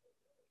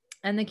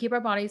 And they keep our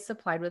bodies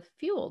supplied with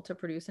fuel to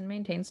produce and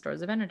maintain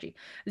stores of energy.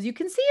 As you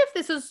can see, if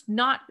this is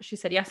not, she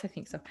said, yes, I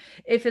think so.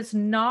 If it's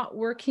not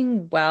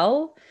working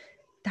well,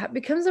 that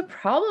becomes a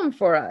problem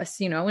for us,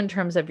 in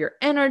terms of your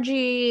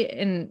energy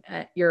and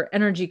your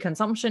energy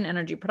consumption,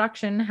 energy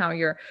production, how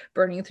you're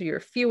burning through your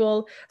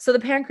fuel. So the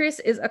pancreas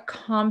is a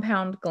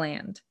compound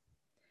gland.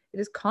 It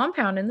is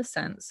compound in the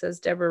sense, says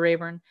Debra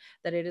Raybern,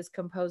 that it is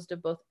composed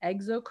of both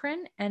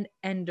exocrine and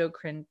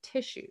endocrine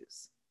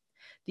tissues.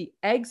 The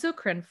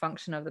exocrine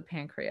function of the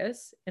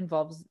pancreas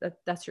involves,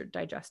 that's your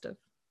digestive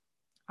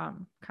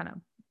kind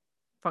of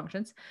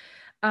functions.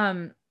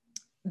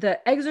 The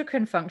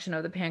exocrine function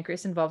of the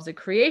pancreas involves the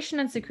creation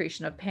and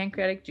secretion of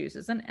pancreatic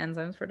juices and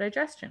enzymes for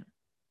digestion.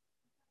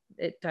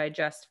 It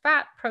digests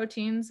fat,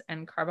 proteins,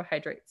 and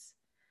carbohydrates.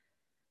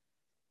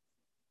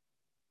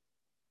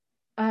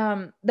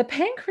 The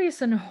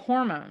pancreas and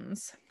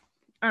hormones.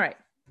 All right.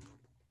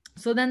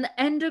 So then the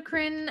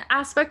endocrine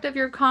aspect of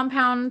your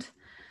compound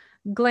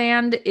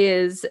gland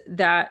is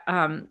that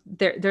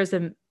there's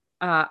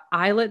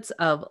islets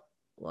of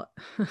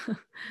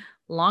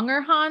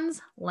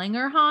Langerhans.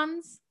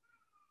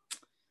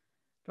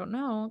 Don't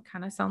know,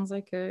 kind of sounds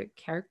like a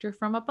character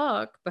from a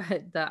book,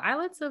 but the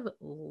islets of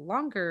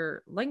Langerhans,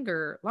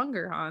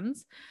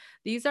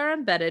 these are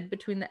embedded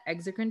between the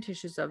exocrine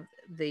tissues of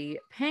the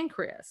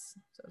pancreas.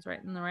 So it's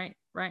right in the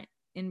right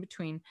in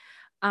between.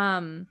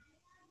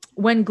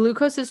 When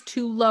glucose is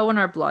too low in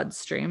our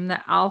bloodstream, the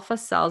alpha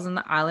cells in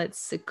the islets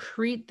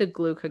secrete the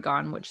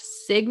glucagon, which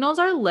signals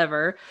our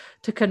liver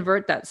to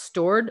convert that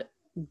stored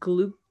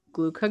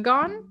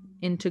glucagon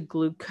into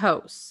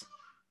glucose.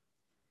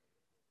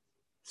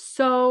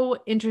 So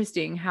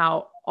interesting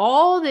how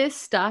all this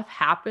stuff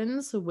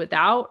happens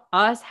without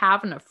us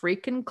having a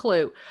freaking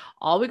clue.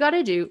 All we got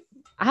to do,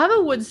 I have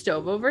a wood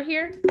stove over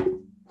here. I'm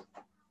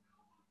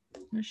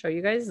going to show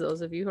you guys,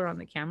 those of you who are on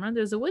the camera,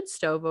 there's a wood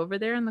stove over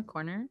there in the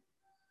corner.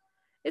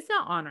 It's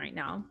not on right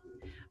now,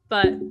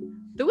 but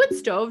the wood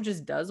stove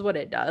just does what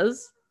it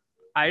does.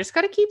 I just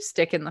got to keep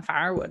sticking the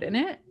firewood in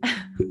it.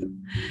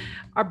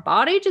 Our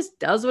body just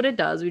does what it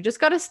does. We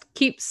just got to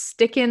keep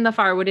sticking the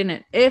firewood in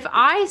it. If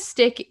I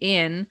stick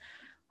in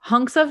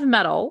hunks of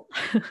metal,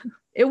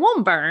 it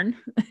won't burn.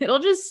 It'll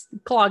just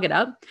clog it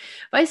up.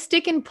 If I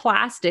stick in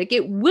plastic,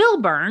 it will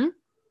burn.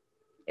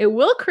 It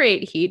will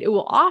create heat. It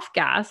will off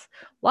gas,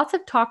 lots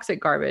of toxic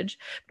garbage.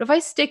 But if I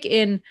stick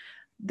in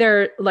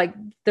there's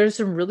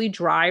some really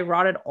dry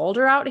rotted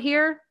alder out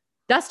here,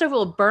 that stuff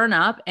will burn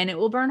up and it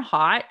will burn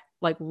hot,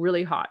 like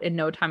really hot in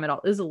no time at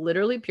all. This is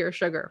literally pure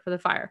sugar for the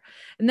fire.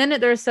 And then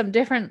there's some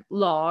different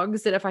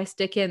logs that if I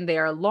stick in, they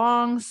are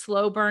long,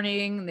 slow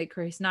burning. They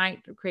create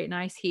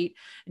nice heat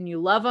and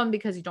you love them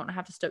because you don't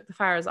have to stoke the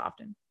fire as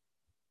often.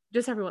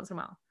 Just every once in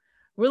a while.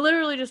 We're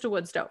literally just a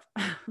wood stove.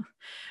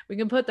 We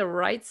can put the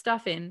right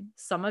stuff in.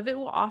 Some of it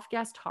will off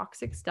gas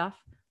toxic stuff.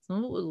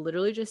 Some of it will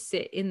literally just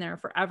sit in there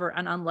forever.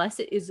 And unless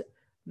it is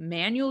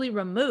manually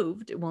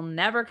removed, it will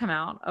never come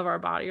out of our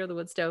body or the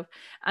wood stove.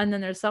 And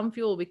then there's some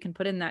fuel we can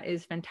put in that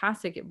is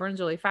fantastic. It burns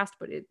really fast,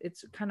 but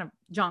it's kind of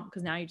junk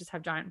because now you just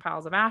have giant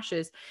piles of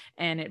ashes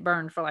and it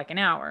burned for like an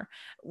hour.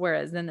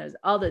 Whereas then there's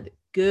other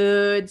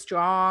good,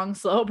 strong,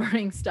 slow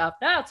burning stuff.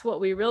 That's what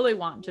we really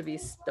want to be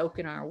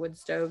stoking our wood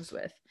stoves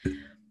with.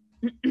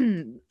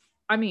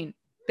 I mean,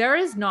 there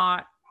is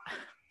not,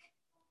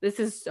 this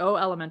is so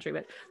elementary,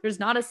 but there's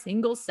not a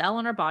single cell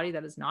in our body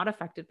that is not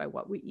affected by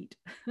what we eat.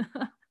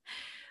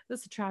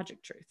 That's a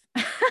tragic truth.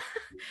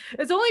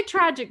 It's only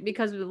tragic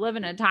because we live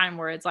in a time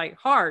where it's like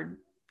harder,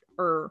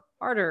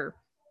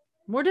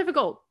 more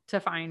difficult to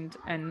find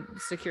and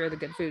secure the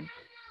good food.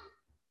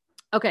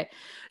 Okay.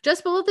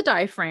 Just below the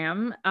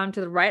diaphragm,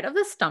 to the right of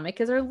the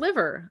stomach is our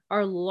liver,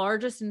 our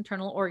largest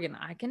internal organ.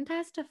 I can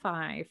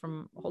testify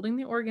from holding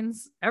the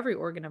organs, every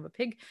organ of a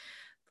pig.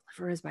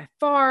 The liver is by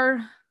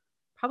far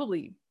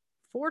probably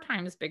 4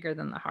 times bigger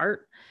than the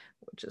heart,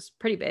 which is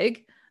pretty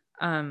big.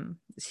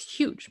 It's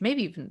huge,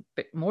 maybe even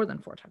more than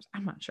 4 times.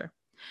 I'm not sure.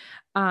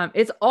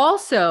 It's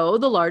also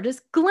the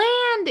largest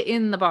gland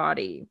in the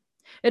body.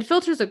 It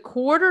filters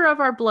 1/4 of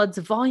our blood's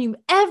volume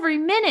every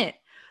minute.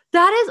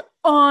 That is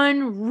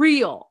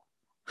unreal.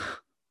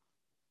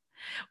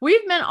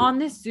 We've been on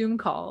this Zoom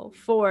call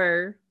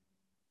for,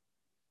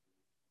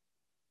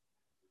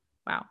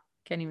 wow,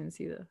 can't even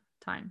see the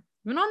time.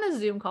 We've been on this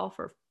Zoom call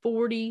for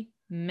 40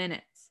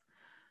 minutes.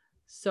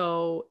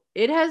 So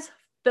it has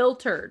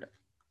filtered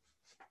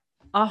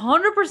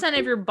 100%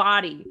 of your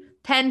body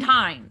 10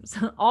 times,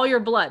 all your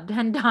blood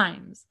 10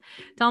 times.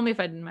 Tell me if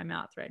I did my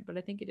math right, but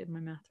I think I did my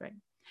math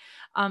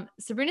right.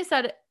 Sabrina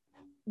said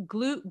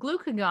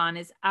glucagon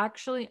is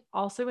actually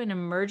also an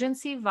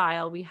emergency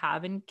vial we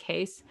have in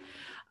case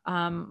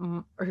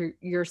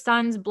your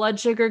son's blood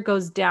sugar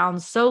goes down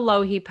so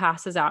low he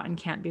passes out and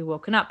can't be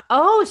woken up.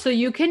 Oh, so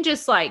you can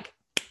just like,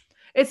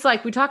 it's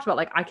like we talked about,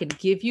 like I can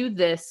give you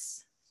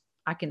this,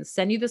 I can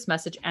send you this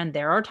message, and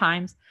there are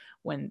times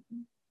when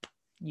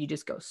you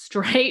just go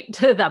straight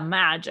to the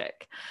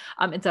magic.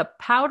 It's a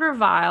powder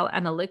vial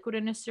and a liquid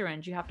in a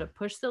syringe. You have to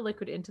push the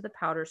liquid into the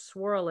powder,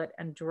 swirl it,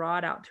 and draw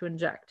it out to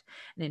inject.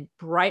 And in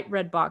bright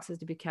red boxes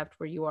to be kept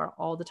where you are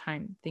all the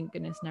time. Thank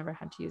goodness never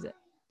had to use it.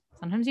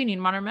 Sometimes you need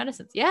modern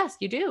medicines. Yes,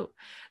 you do.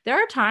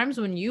 There are times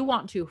when you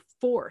want to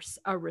force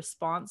a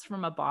response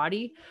from a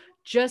body,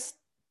 just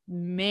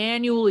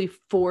manually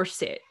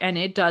force it. And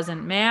it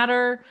doesn't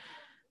matter.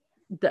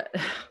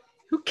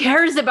 Who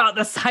cares about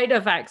the side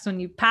effects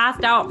when you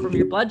passed out from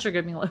your blood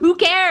sugar being like, who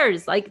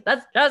cares? Like,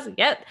 let's just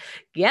get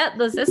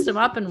the system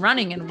up and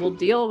running and we'll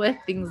deal with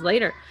things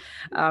later.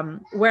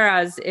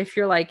 Whereas if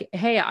you're like,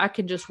 hey, I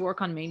can just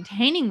work on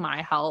maintaining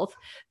my health,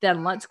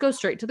 then let's go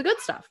straight to the good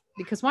stuff,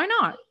 because why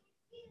not?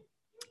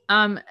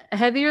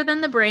 Heavier than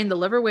the brain, the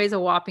liver weighs a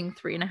whopping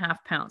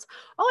 3.5 pounds.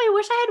 Oh, I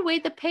wish I had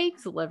weighed the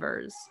pig's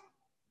livers.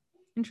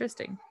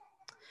 Interesting.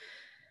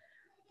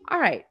 All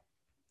right.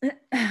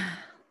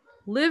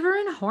 Liver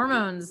and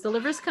hormones. The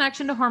liver's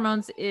connection to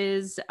hormones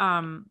is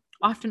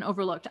often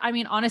overlooked. I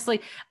mean,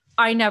 honestly,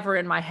 I never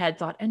in my head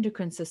thought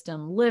endocrine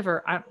system,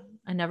 liver. I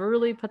never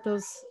really put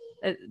those,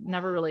 it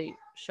never really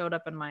showed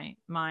up in my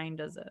mind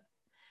as a,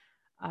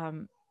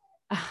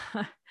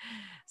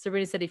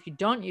 Sabrina said, if you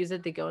don't use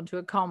it, they go into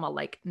a coma.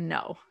 Like,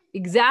 no,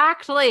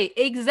 exactly.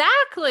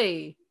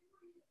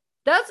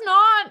 That's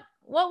not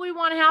what we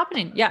want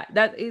happening. Yeah,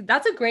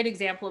 that's a great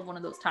example of one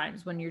of those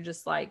times when you're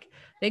just like,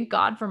 thank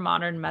God for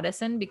modern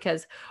medicine,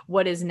 because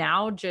what is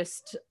now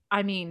just,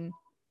 I mean,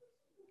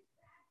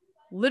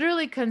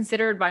 literally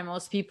considered by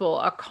most people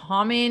a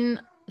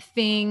common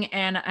thing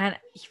and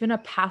even a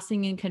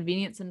passing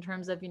inconvenience in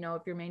terms of, you know,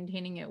 if you're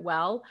maintaining it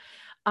well,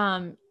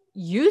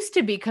 used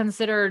to be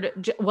considered,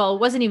 well, it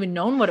wasn't even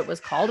known what it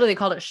was called, or they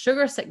called it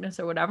sugar sickness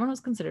or whatever, and it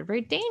was considered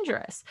very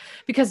dangerous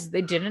because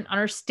they didn't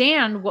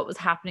understand what was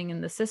happening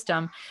in the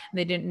system.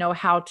 They didn't know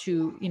how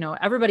to, you know,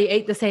 everybody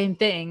ate the same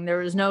thing. There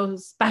was no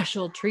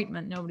special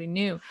treatment. Nobody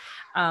knew.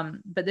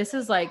 But this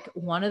is like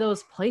one of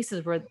those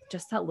places where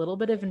just that little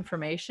bit of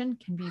information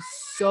can be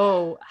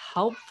so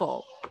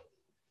helpful.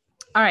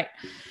 All right.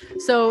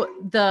 So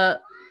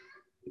the,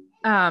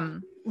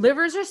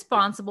 liver is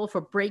responsible for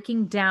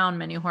breaking down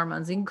many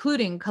hormones,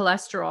 including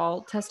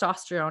cholesterol,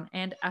 testosterone,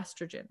 and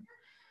estrogen.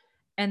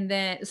 And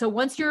then, so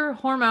once your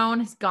hormone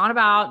has gone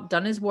about,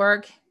 done his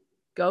work,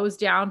 goes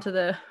down to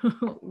the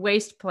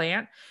waste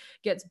plant,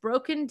 gets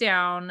broken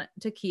down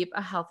to keep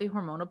a healthy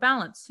hormonal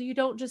balance. So you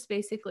don't just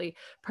basically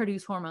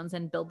produce hormones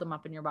and build them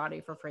up in your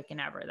body for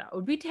freaking ever. That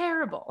would be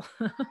terrible.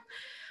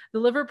 The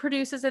liver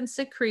produces and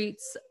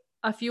secretes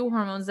a few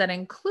hormones that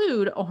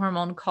include a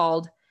hormone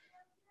called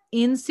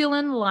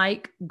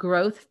insulin-like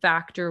growth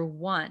factor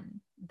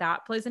 1.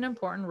 That plays an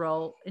important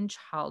role in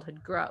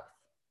childhood growth.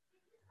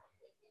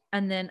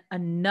 And then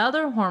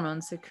another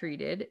hormone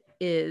secreted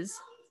is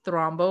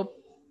thrombopoietin,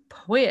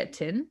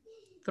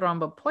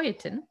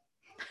 I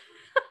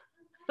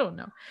don't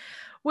know,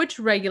 which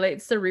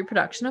regulates the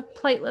reproduction of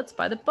platelets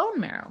by the bone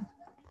marrow.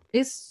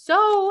 It's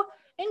so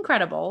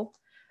incredible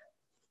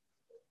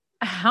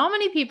how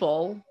many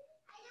people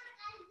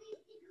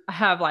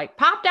have like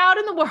popped out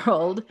in the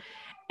world,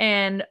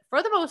 and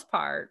for the most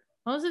part,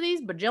 most of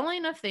these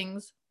bajillion of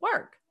things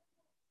work.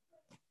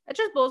 It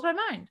just blows my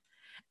mind.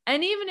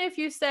 And even if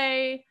you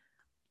say,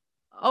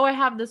 oh, I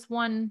have this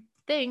one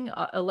thing,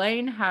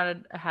 Elaine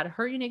had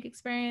her unique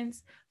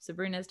experience.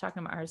 Sabrina is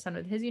talking about her son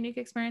with his unique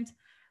experience.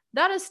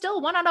 That is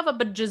still one out of a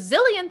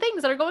bajillion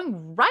things that are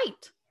going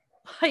right.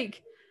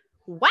 Like,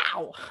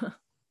 wow,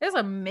 it's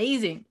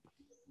amazing.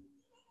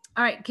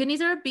 All right,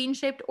 kidneys are a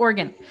bean-shaped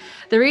organ.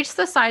 They reach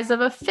the size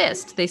of a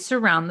fist. They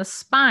surround the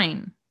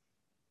spine.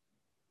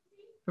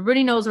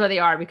 Everybody knows where they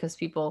are because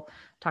people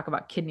talk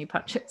about kidney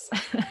punches.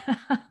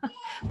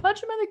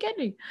 Punch them in the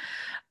kidney.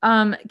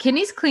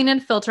 Kidneys clean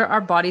and filter our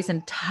body's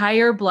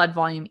entire blood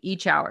volume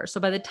each hour.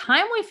 So by the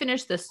time we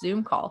finish this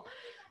Zoom call,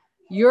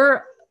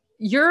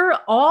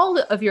 all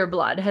of your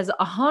blood has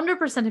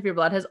 100% of your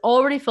blood has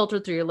already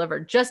filtered through your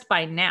liver just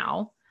by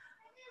now.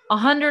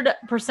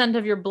 100%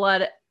 of your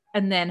blood,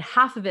 and then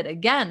half of it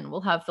again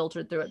will have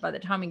filtered through it by the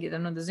time we get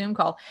into the Zoom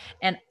call,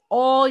 and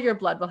all your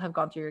blood will have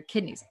gone through your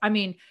kidneys. I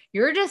mean,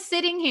 you're just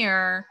sitting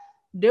here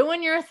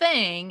doing your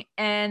thing,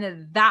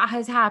 and that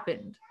has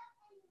happened.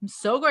 I'm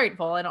so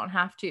grateful I don't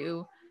have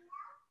to.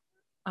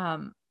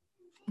 If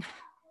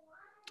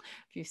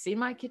you've seen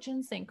my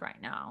kitchen sink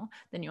right now,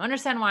 then you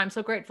understand why I'm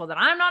so grateful that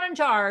I'm not in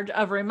charge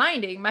of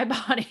reminding my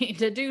body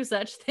to do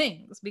such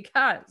things,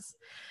 because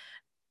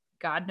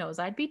God knows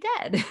I'd be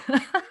dead.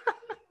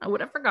 I would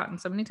have forgotten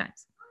so many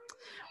times,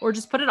 or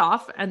just put it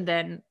off, and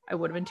then I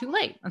would have been too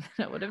late and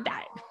then I would have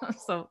died.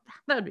 So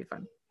that would be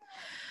fun.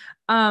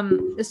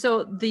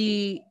 So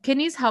the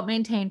kidneys help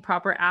maintain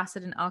proper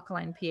acid and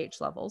alkaline pH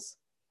levels.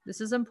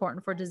 This is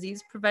important for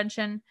disease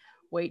prevention,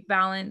 weight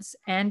balance,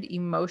 and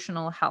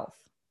emotional health.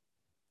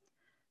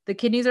 The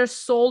kidneys are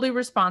solely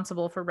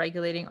responsible for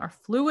regulating our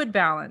fluid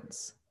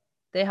balance.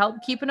 They help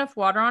keep enough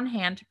water on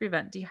hand to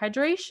prevent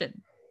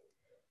dehydration.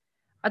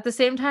 At the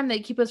same time, they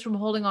keep us from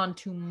holding on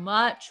too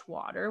much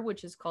water,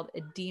 which is called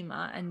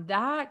edema, and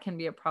that can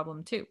be a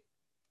problem too.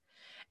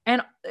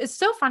 And it's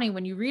so funny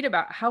when you read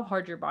about how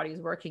hard your body is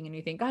working and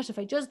you think, gosh, if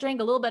I just drank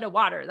a little bit of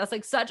water, that's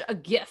like such a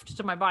gift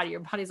to my body.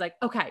 Your body's like,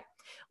 okay,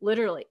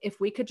 literally, if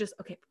we could just,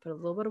 okay, put a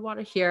little bit of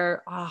water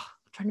here.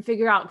 Trying to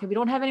figure out, okay, we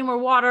don't have any more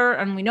water,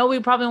 and we know we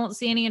probably won't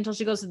see any until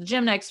she goes to the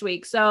gym next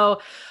week. So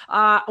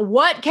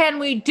what can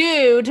we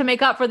do to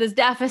make up for this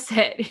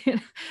deficit?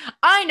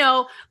 I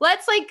know,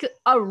 let's like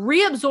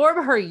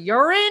reabsorb her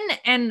urine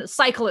and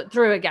cycle it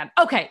through again.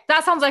 Okay,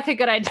 that sounds like a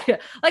good idea.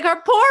 Like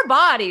our poor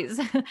bodies.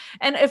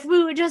 And if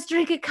we would just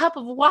drink a cup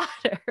of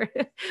water,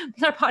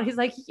 our body's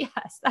like,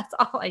 yes, that's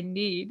all I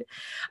need.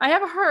 I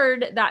have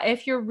heard that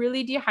if you're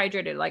really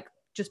dehydrated, like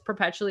just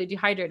perpetually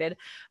dehydrated,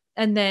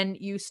 and then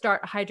you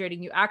start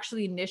hydrating, you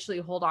actually initially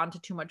hold on to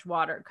too much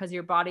water because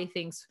your body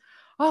thinks,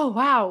 oh,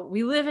 wow,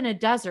 we live in a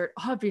desert,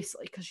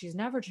 obviously, because she's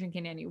never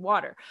drinking any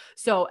water.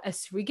 So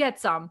as we get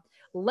some,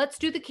 let's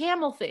do the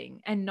camel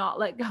thing and not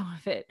let go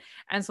of it.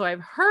 And so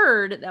I've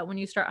heard that when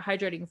you start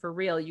hydrating for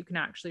real, you can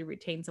actually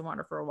retain some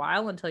water for a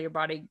while until your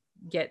body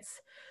gets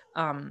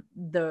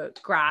the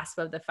grasp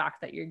of the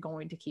fact that you're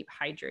going to keep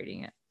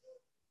hydrating it.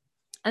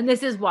 And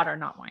this is water,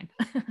 not wine.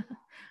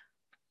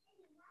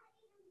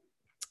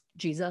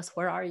 Jesus,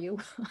 where are you?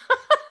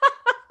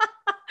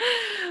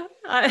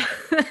 I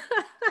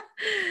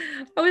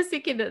was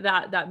thinking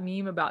that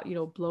meme about,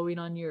 blowing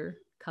on your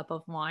cup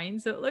of wine.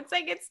 So it looks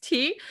like it's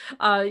tea,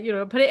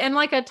 put it in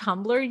like a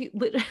tumbler.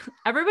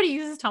 Everybody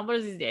uses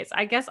tumblers these days,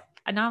 I guess.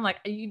 And now I'm like,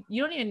 you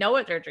don't even know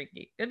what they're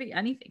drinking. They're drinking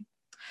anything.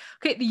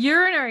 Okay. The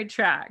urinary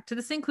tract. So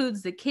this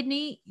includes the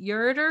kidney,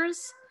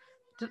 ureters.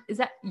 Is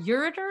that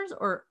ureters,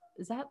 or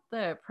is that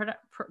the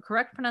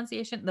correct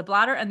pronunciation? The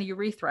bladder and the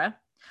urethra.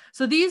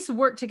 So these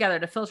work together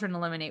to filter and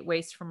eliminate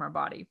waste from our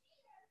body.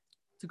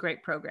 It's a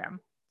great program.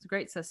 It's a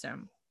great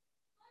system.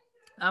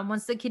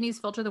 Once the kidneys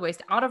filter the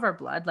waste out of our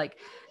blood, like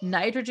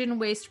nitrogen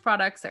waste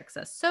products,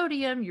 excess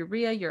sodium,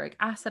 urea, uric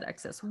acid,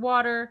 excess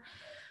water,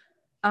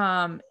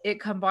 it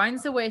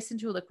combines the waste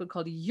into a liquid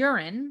called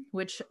urine,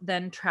 which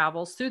then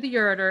travels through the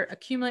ureter,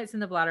 accumulates in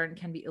the bladder, and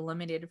can be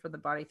eliminated from the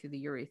body through the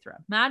urethra.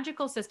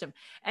 Magical system.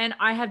 And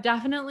I have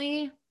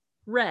definitely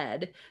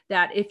read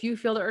that if you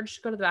feel the urge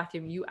to go to the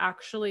bathroom, you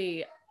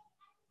actually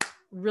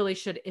really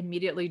should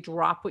immediately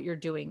drop what you're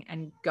doing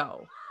and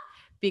go,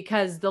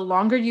 because the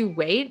longer you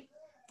wait,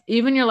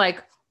 even you're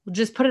like,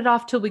 just put it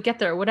off till we get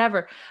there or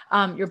whatever,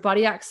 your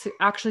body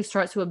actually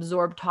starts to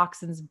absorb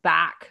toxins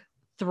back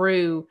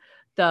through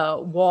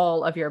the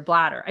wall of your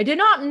bladder. I did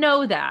not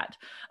know that.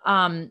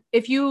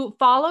 If you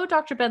follow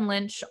Dr. Ben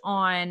Lynch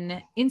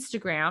on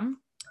Instagram,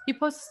 he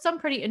posts some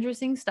pretty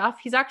interesting stuff.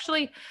 He's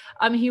actually,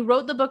 he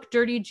wrote the book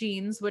Dirty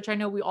Genes, which I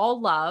know we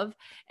all love.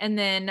 And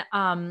then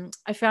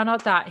I found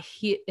out that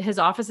his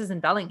office is in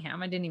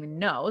Bellingham. I didn't even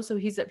know. So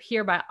he's up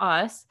here by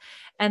us.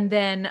 And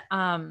then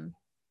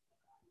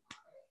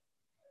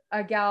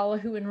a gal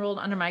who enrolled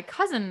under my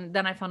cousin,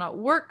 then I found out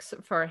works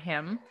for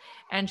him.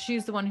 And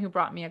she's the one who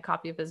brought me a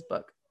copy of his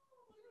book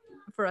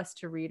for us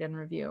to read and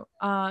review.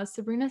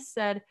 Sabrina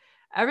said,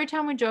 Every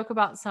time we joke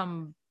about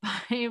some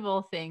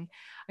Bible thing,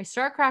 I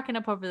start cracking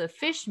up over the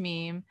fish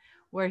meme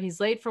where he's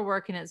late for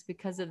work and it's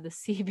because of the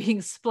sea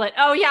being split.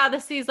 Oh yeah, the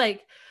sea's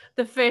like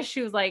the fish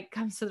who's like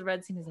comes to the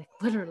Red Sea and he's like,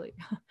 literally.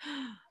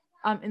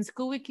 In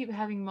school we keep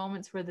having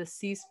moments where the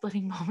sea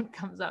splitting moment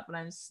comes up and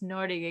I'm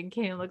snorting and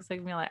Kaden looks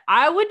like me like,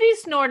 I would be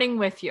snorting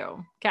with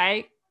you.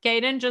 Okay.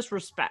 Kaden, just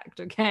respect.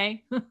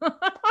 Okay.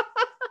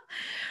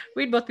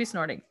 We'd both be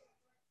snorting.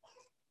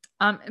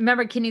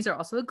 Remember, kidneys are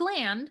also a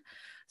gland.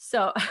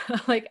 So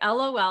like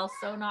LOL,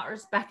 so not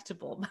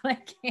respectable, but I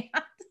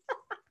can't.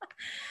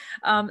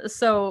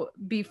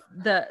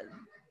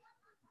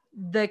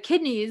 The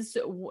kidneys,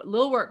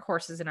 little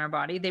workhorses in our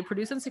body, they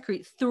produce and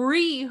secrete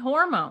 3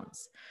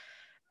 hormones.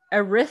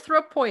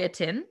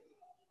 Erythropoietin.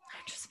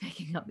 I'm just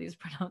making up these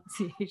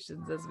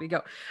pronunciations as we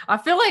go. I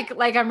feel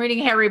like I'm reading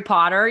Harry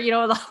Potter, you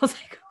know, those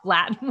like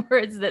Latin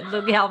words that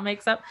the gal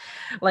makes up,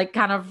 like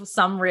kind of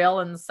some real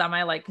and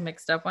semi like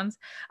mixed up ones.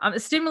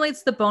 It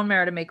stimulates the bone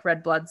marrow to make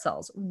red blood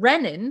cells.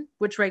 Renin,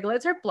 which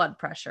regulates our blood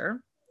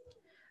pressure.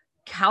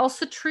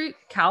 Calcitriol,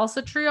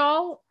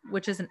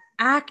 which is an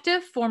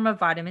active form of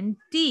vitamin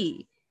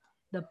D,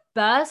 the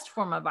best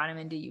form of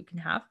vitamin D you can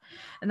have.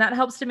 And that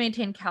helps to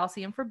maintain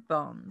calcium for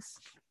bones.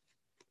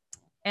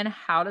 And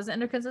how does the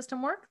endocrine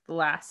system work? The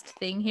last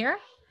thing here.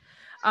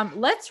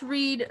 Let's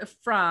read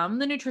from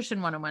the Nutrition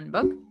 101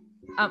 book.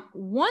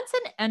 Once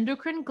an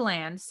endocrine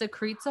gland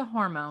secretes a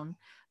hormone,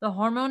 the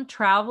hormone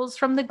travels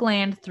from the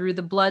gland through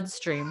the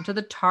bloodstream to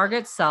the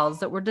target cells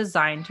that were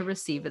designed to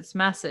receive its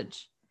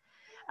message.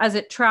 As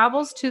it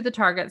travels to the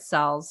target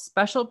cells,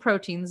 special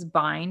proteins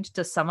bind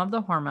to some of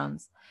the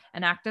hormones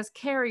and act as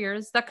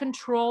carriers that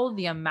control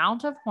the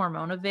amount of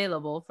hormone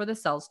available for the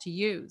cells to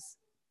use.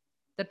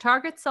 The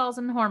target cells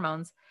and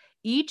hormones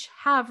each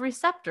have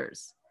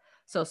receptors,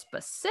 so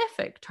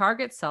specific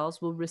target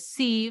cells will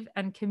receive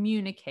and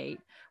communicate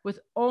with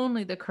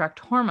only the correct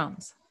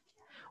hormones.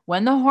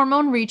 When the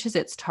hormone reaches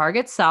its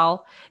target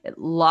cell, it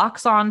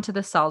locks on to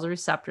the cell's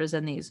receptors,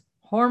 and these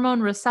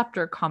hormone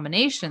receptor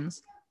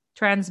combinations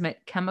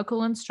transmit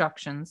chemical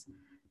instructions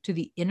to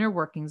the inner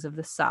workings of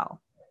the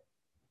cell.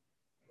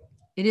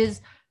 It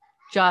is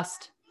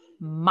just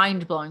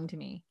mind-blowing to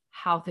me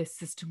how this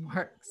system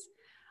works.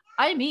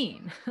 I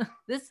mean,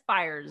 this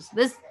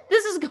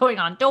is going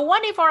on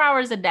 24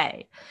 hours a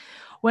day.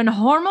 When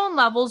hormone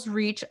levels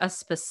reach a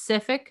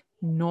specific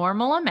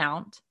normal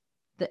amount,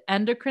 the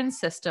endocrine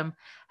system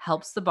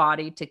helps the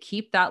body to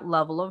keep that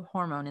level of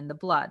hormone in the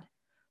blood.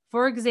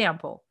 For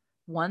example,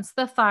 once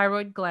the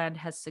thyroid gland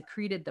has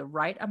secreted the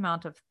right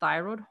amount of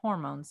thyroid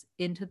hormones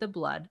into the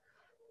blood,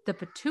 the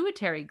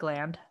pituitary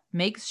gland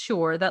makes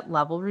sure that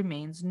level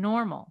remains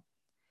normal.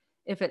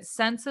 If it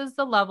senses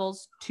the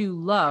levels too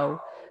low,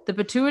 the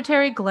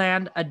pituitary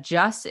gland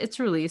adjusts its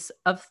release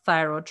of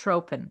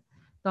thyrotropin,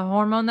 the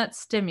hormone that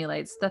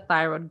stimulates the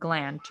thyroid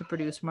gland to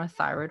produce more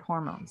thyroid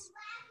hormones.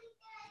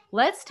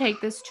 Let's take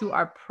this to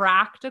our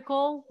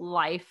practical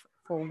life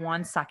for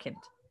 1 second.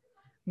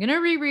 I'm going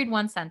to reread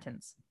one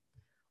sentence.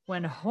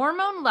 When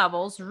hormone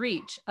levels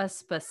reach a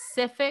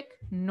specific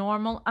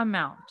normal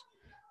amount,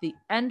 the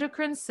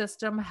endocrine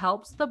system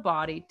helps the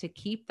body to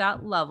keep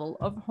that level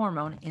of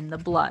hormone in the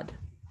blood.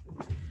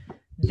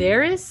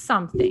 There is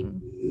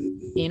something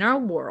in our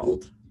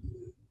world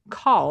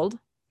called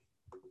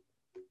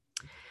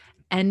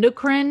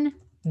endocrine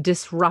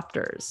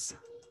disruptors.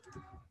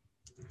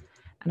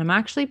 And I'm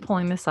actually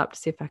pulling this up to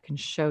see if I can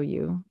show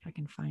you, if I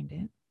can find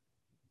it.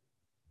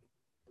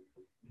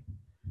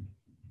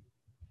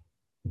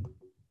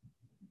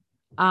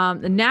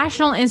 The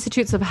National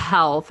Institutes of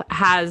Health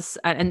has,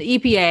 and the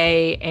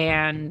EPA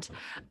and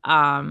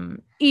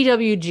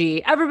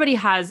EWG, everybody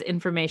has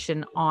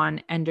information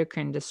on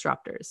endocrine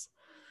disruptors.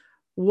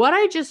 What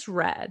I just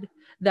read,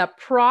 that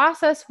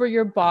process where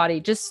your body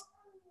just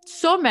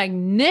so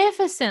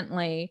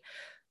magnificently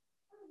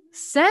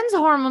sends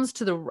hormones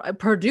to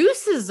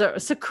the,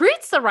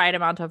 secretes the right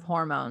amount of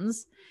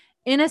hormones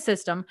in a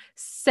system,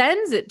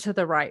 sends it to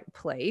the right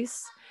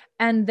place,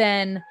 and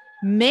then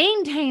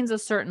maintains a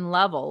certain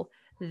level,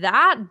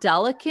 that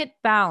delicate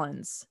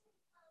balance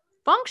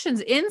functions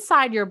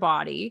inside your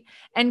body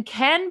and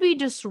can be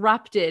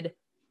disrupted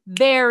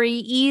very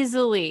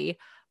easily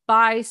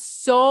by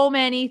so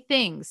many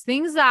things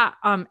that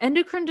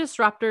endocrine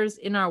disruptors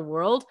in our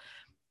world,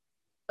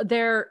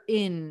 they're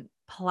in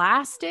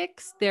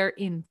plastics, they're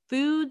in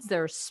foods,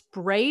 they're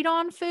sprayed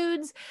on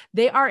foods,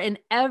 they are in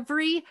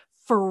every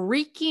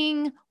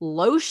freaking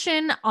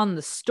lotion on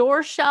the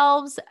store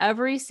shelves,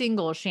 every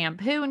single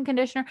shampoo and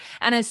conditioner.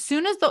 And as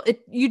soon as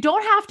you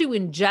don't have to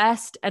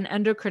ingest an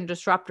endocrine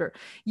disruptor,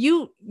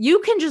 you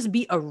can just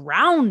be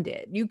around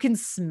it. You can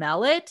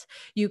smell it.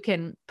 You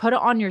can put it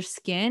on your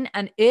skin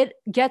and it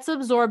gets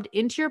absorbed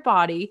into your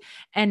body.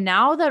 And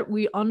now that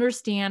we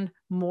understand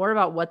more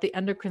about what the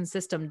endocrine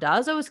system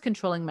does, it's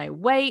controlling my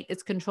weight,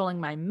 it's controlling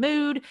my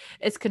mood,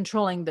 it's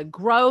controlling the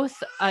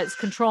growth, it's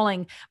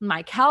controlling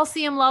my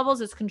calcium levels,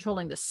 it's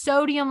controlling the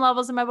sodium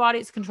levels in my body,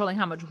 it's controlling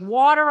how much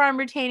water I'm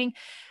retaining.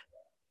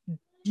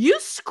 You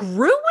screw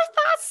with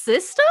that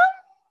system,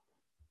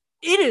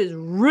 it is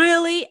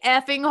really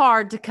effing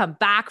hard to come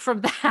back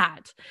from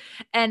that.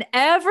 And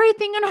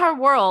everything in our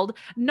world,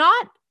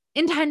 not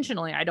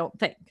intentionally, I don't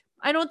think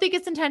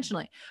it's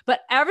intentionally,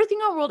 but everything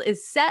in our world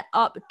is set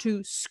up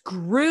to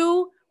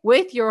screw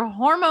with your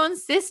hormone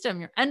system,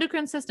 your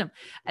endocrine system.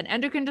 And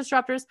endocrine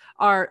disruptors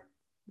are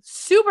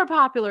super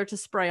popular to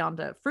spray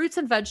onto fruits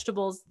and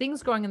vegetables,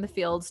 things growing in the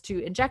fields,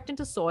 to inject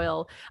into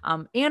soil.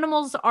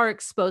 Animals are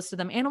exposed to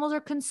them. Animals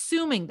are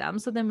consuming them.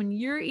 So then when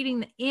you're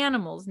eating the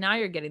animals, now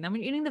you're getting them.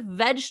 When you're eating the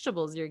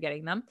vegetables, you're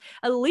getting them.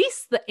 At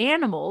least the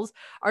animals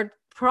are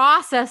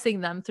processing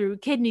them through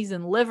kidneys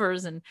and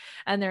livers and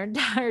their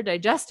entire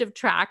digestive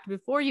tract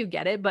before you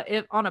get it. But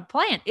if on a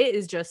plant, it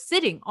is just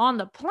sitting on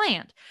the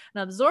plant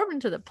and absorbed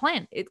into the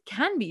plant. It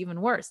can be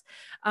even worse.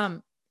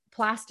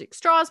 Plastic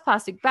straws,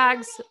 plastic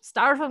bags,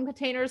 styrofoam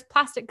containers,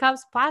 plastic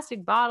cups,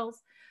 plastic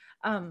bottles.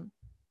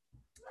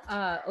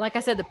 Like I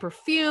said, the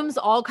perfumes,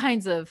 all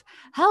kinds of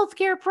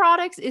healthcare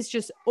products is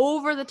just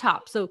over the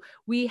top. So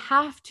we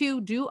have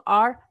to do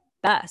our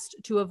best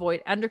to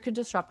avoid endocrine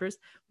disruptors.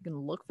 You can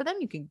look for them.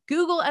 You can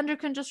Google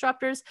endocrine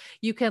disruptors.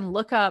 You can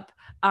look up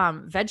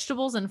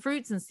vegetables and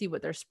fruits and see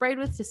what they're sprayed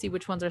with to see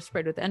which ones are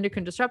sprayed with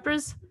endocrine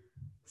disruptors.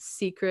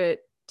 Secret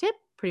tip,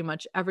 pretty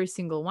much every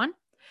single one.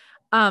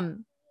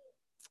 The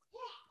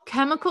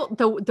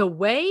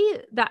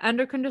way that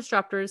endocrine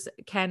disruptors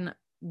can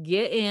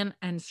get in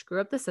and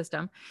screw up the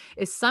system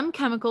is some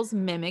chemicals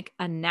mimic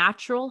a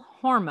natural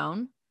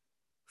hormone,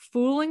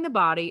 fooling the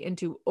body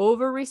into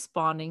over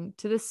responding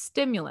to the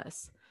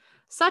stimulus,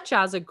 such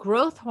as a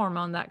growth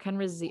hormone that can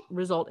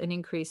result in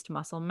increased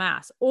muscle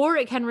mass, or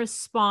it can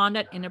respond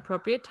at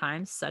inappropriate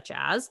times, such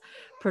as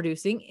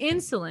producing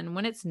insulin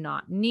when it's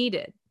not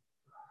needed.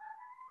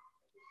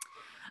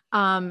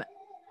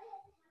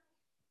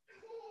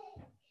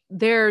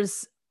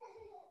 There's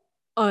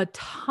a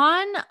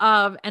ton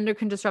of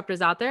endocrine disruptors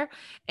out there,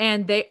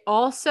 and they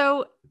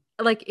also,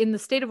 like in the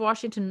state of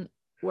Washington,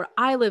 where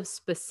I live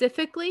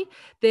specifically,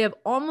 they have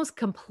almost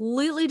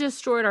completely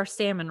destroyed our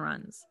salmon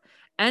runs.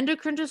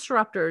 Endocrine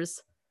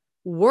disruptors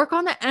work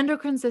on the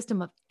endocrine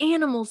system of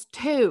animals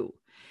too.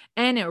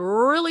 And it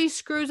really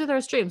screws with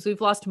our streams.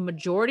 We've lost a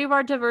majority of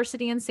our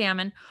diversity in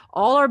salmon.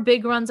 All our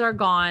big runs are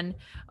gone.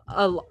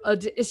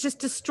 It's just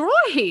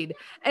destroyed,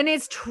 and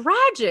it's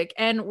tragic.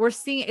 And we're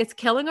seeing it's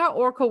killing our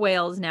orca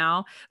whales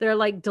now. They're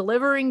like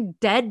delivering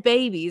dead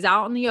babies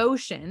out in the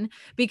ocean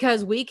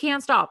because we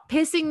can't stop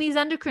pissing these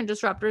endocrine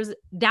disruptors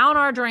down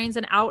our drains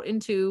and out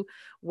into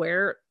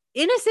where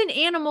innocent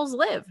animals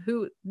live,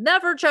 who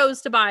never chose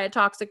to buy a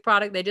toxic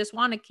product. They just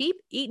want to keep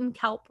eating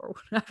kelp or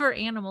whatever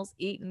animals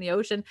eat in the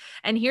ocean.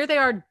 And here they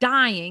are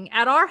dying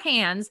at our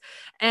hands.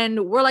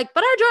 And we're like,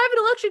 but I drive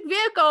an electric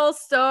vehicle,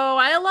 so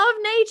I love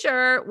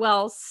nature.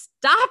 Well,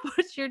 stop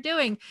what you're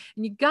doing.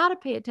 And you got to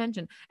pay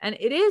attention. And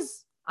it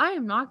is, I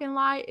am not going to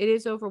lie, it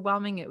is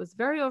overwhelming. It was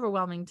very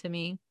overwhelming to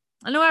me.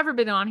 I know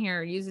everybody on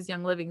here uses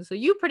Young Living, so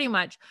you pretty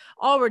much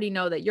already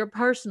know that your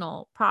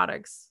personal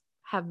products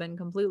have been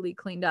completely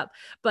cleaned up.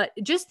 But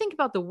just think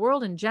about the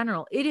world in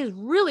general. It is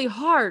really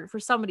hard for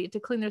somebody to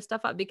clean their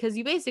stuff up because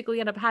you basically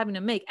end up having to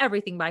make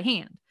everything by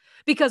hand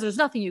because there's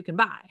nothing you can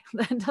buy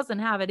that doesn't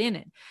have it in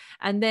it.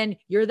 And then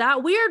you're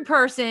that weird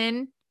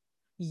person.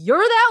 You're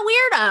that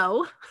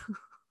weirdo.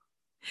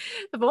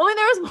 If only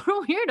there was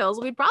more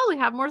weirdos, we'd probably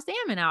have more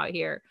salmon out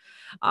here.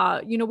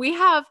 We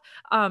have,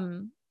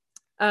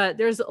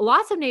 there's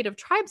lots of native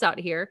tribes out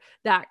here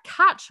that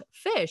catch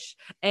fish,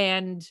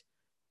 and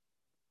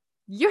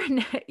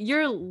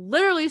you're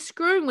literally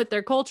screwing with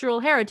their cultural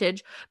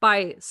heritage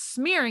by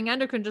smearing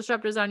endocrine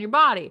disruptors on your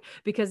body,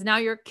 because now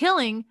you're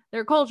killing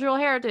their cultural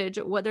heritage,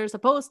 what they're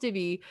supposed to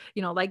be,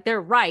 like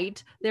their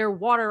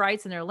water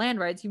rights and their land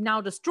rights. You've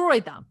now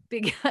destroyed them.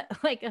 Because,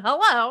 like,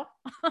 hello,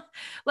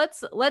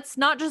 let's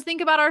not just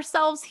think about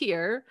ourselves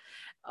here.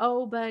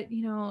 Oh, but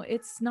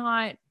it's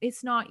not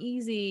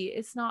easy.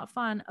 It's not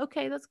fun.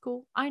 Okay, that's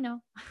cool. I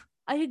know.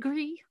 I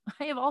agree.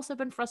 I have also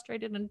been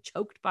frustrated and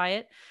choked by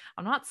it.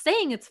 I'm not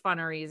saying it's fun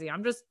or easy.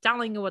 I'm just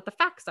telling you what the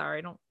facts are.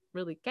 I don't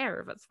really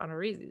care if it's fun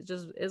or easy. It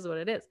just is what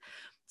it is.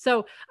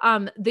 So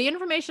the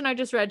information I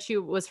just read to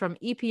you was from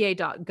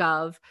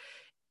EPA.gov.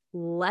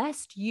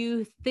 Lest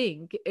you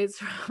think it's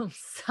from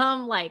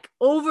some like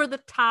over the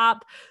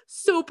top,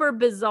 super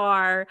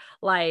bizarre,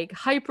 like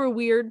hyper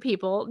weird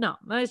people. No,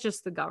 that's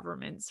just the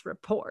government's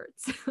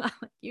reports.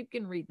 You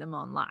can read them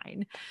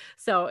online.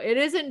 So it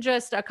isn't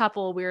just a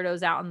couple of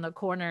weirdos out in the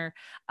corner.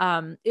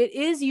 It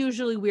is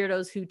usually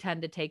weirdos who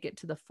tend to take it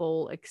to the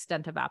full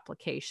extent of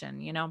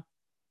application,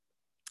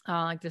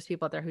 like there's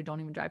people out there who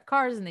don't even drive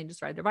cars and they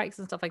just ride their bikes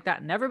and stuff like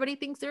that. And everybody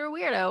thinks they're a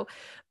weirdo,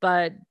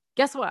 but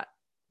guess what?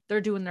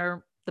 They're doing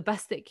the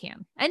best they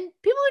can. And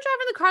people who drive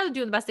in the car, they're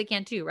doing the best they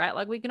can too, right?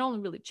 Like we can only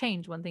really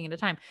change one thing at a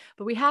time,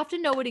 but we have to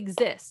know it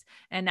exists.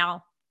 And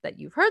now that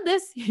you've heard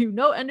this,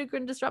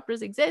 endocrine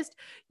disruptors exist.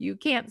 You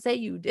can't say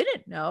you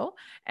didn't know.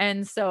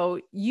 And so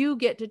you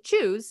get to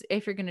choose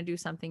if you're going to do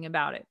something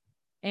about it.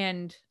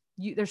 And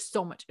there's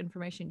so much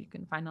information you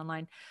can find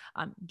online.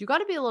 You got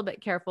to be a little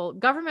bit careful.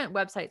 Government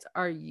websites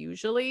are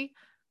usually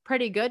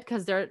pretty good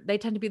because they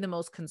tend to be the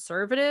most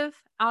conservative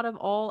out of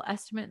all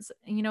estimates,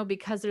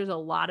 because there's a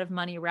lot of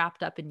money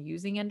wrapped up in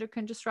using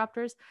endocrine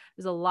disruptors.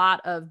 There's a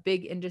lot of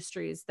big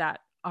industries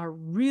that are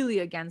really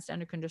against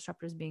endocrine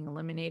disruptors being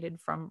eliminated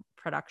from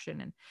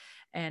production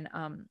and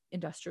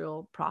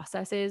industrial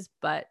processes.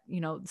 But,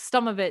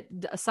 some of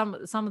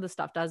the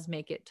stuff does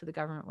make it to the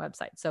government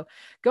website. So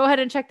go ahead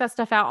and check that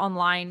stuff out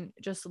online.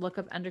 Just look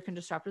up endocrine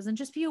disruptors and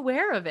just be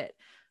aware of it.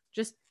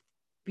 Just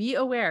be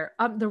aware.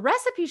 The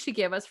recipe she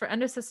gave us for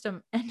endocrine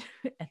system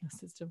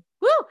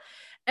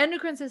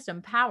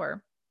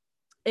power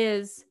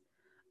is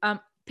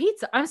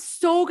pizza. I'm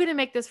so going to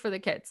make this for the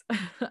kids.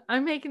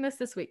 I'm making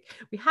this week.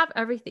 We have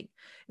everything.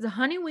 It's a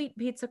honey wheat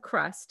pizza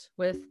crust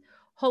with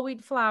whole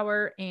wheat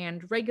flour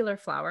and regular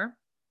flour,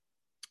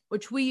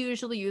 which we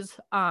usually use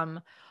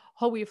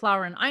whole wheat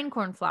flour and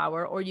einkorn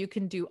flour, or you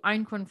can do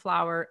einkorn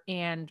flour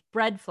and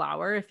bread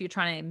flour if you're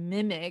trying to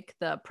mimic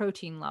the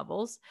protein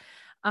levels.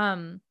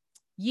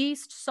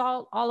 Yeast,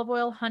 salt, olive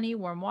oil, honey,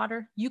 warm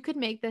water. You could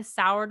make this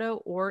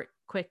sourdough or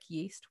quick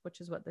yeast, which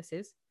is what this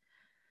is.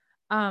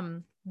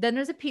 Then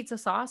there's a pizza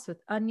sauce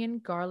with onion,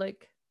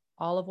 garlic,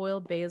 olive oil,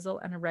 basil,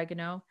 and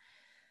oregano,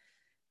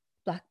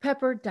 black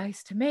pepper,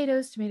 diced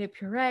tomatoes, tomato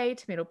puree,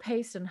 tomato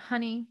paste, and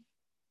honey.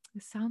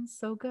 It sounds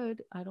so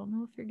good. I don't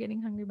know if you're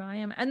getting hungry, but I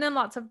am. And then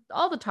lots of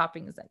all the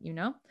toppings that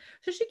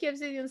So she gives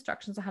you the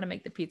instructions on how to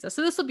make the pizza.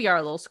 So this will be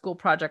our little school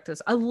project.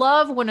 I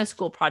love when a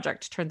school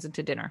project turns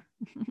into dinner.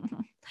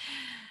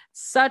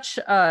 Such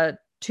a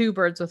 2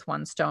 birds with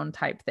 1 stone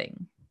type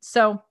thing.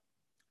 So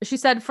she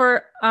said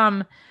for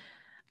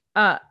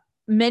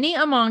many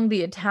among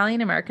the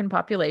Italian American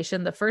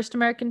population, the first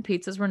American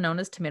pizzas were known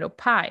as tomato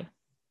pie.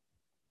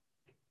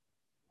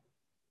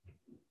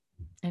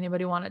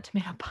 Anybody want a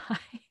tomato pie?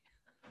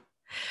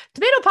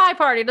 Tomato pie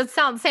party doesn't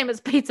sound the same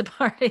as pizza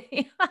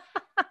party.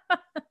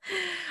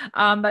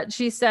 But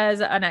she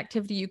says an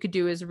activity you could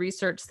do is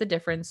research the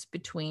difference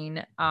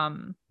between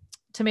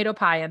tomato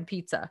pie and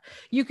pizza.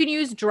 You can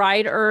use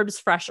dried herbs,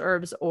 fresh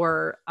herbs,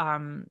 or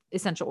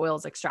essential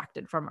oils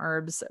extracted from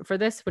herbs for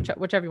this,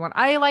 whichever you want.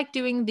 I like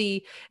doing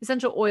the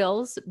essential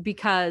oils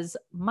because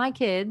my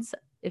kids,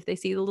 if they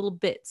see the little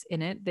bits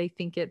in it, they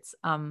think it's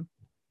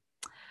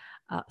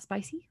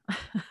spicy.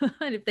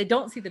 And if they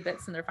don't see the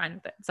bits, then they're fine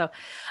with it. So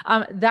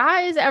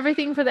that is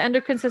everything for the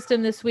endocrine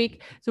system this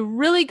week. It's a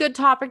really good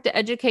topic to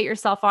educate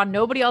yourself on.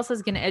 Nobody else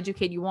is going to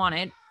educate you on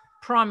it.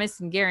 Promise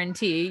and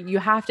guarantee. You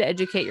have to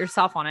educate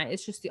yourself on it.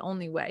 It's just the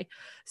only way.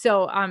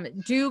 So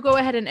do go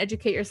ahead and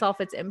educate yourself.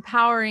 It's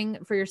empowering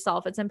for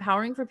yourself. It's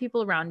empowering for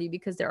people around you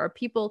because there are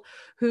people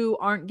who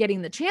aren't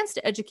getting the chance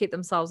to educate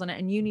themselves on it,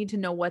 and you need to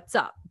know what's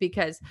up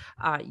because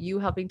you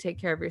helping take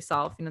care of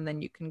yourself, and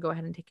then you can go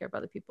ahead and take care of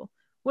other people.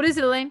 What is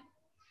it, Elaine?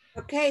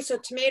 Okay, so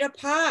tomato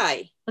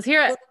pie. Let's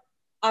hear it.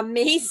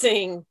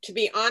 Amazing, to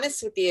be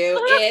honest with you.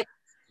 It's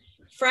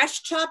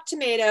fresh chopped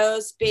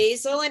tomatoes,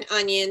 basil, and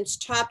onions,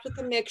 topped with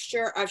a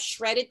mixture of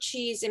shredded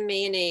cheese and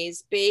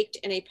mayonnaise, baked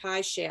in a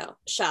pie shell.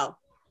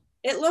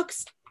 It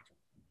looks,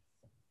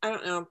 I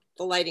don't know,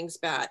 the lighting's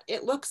bad.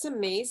 It looks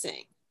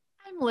amazing.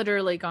 I'm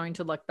literally going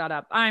to look that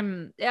up.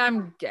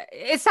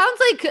 It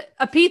sounds like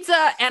a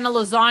pizza and a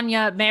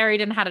lasagna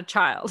married and had a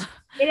child.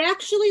 It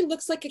actually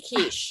looks like a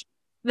quiche.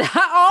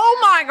 Oh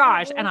my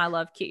gosh. And I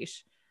love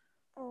quiche.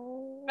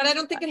 But I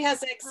don't think it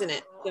has eggs in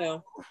it.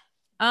 So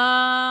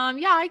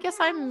yeah, I guess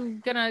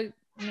I'm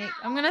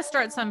gonna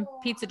start some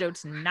pizza dough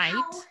tonight.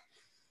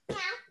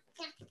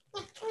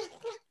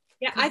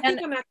 Yeah, I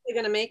think I'm actually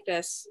gonna make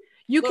this.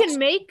 You can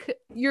make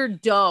your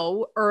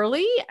dough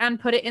early and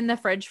put it in the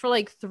fridge for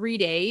like 3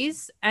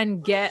 days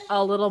and get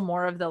a little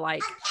more of the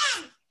like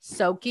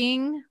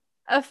soaking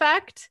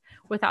effect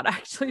without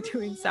actually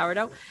doing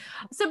sourdough.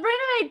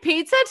 Sabrina made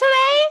pizza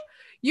today.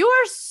 You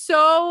are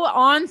so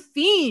on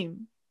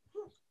theme.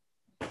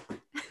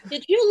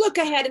 Did you look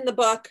ahead in the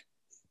book?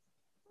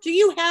 Do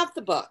you have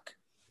the book?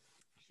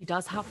 She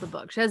does have the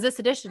book. She has this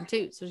edition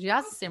too. So she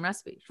has the same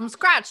recipe from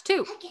scratch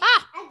too.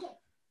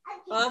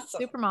 Awesome.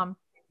 Super mom.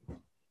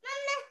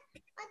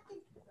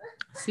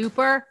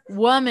 Super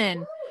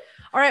woman.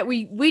 All right.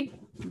 We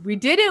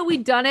did it. We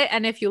done it.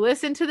 And if you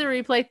listen to the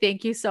replay,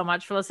 thank you so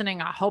much for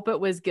listening. I hope it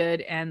was good.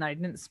 And I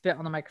didn't spit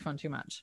on the microphone too much.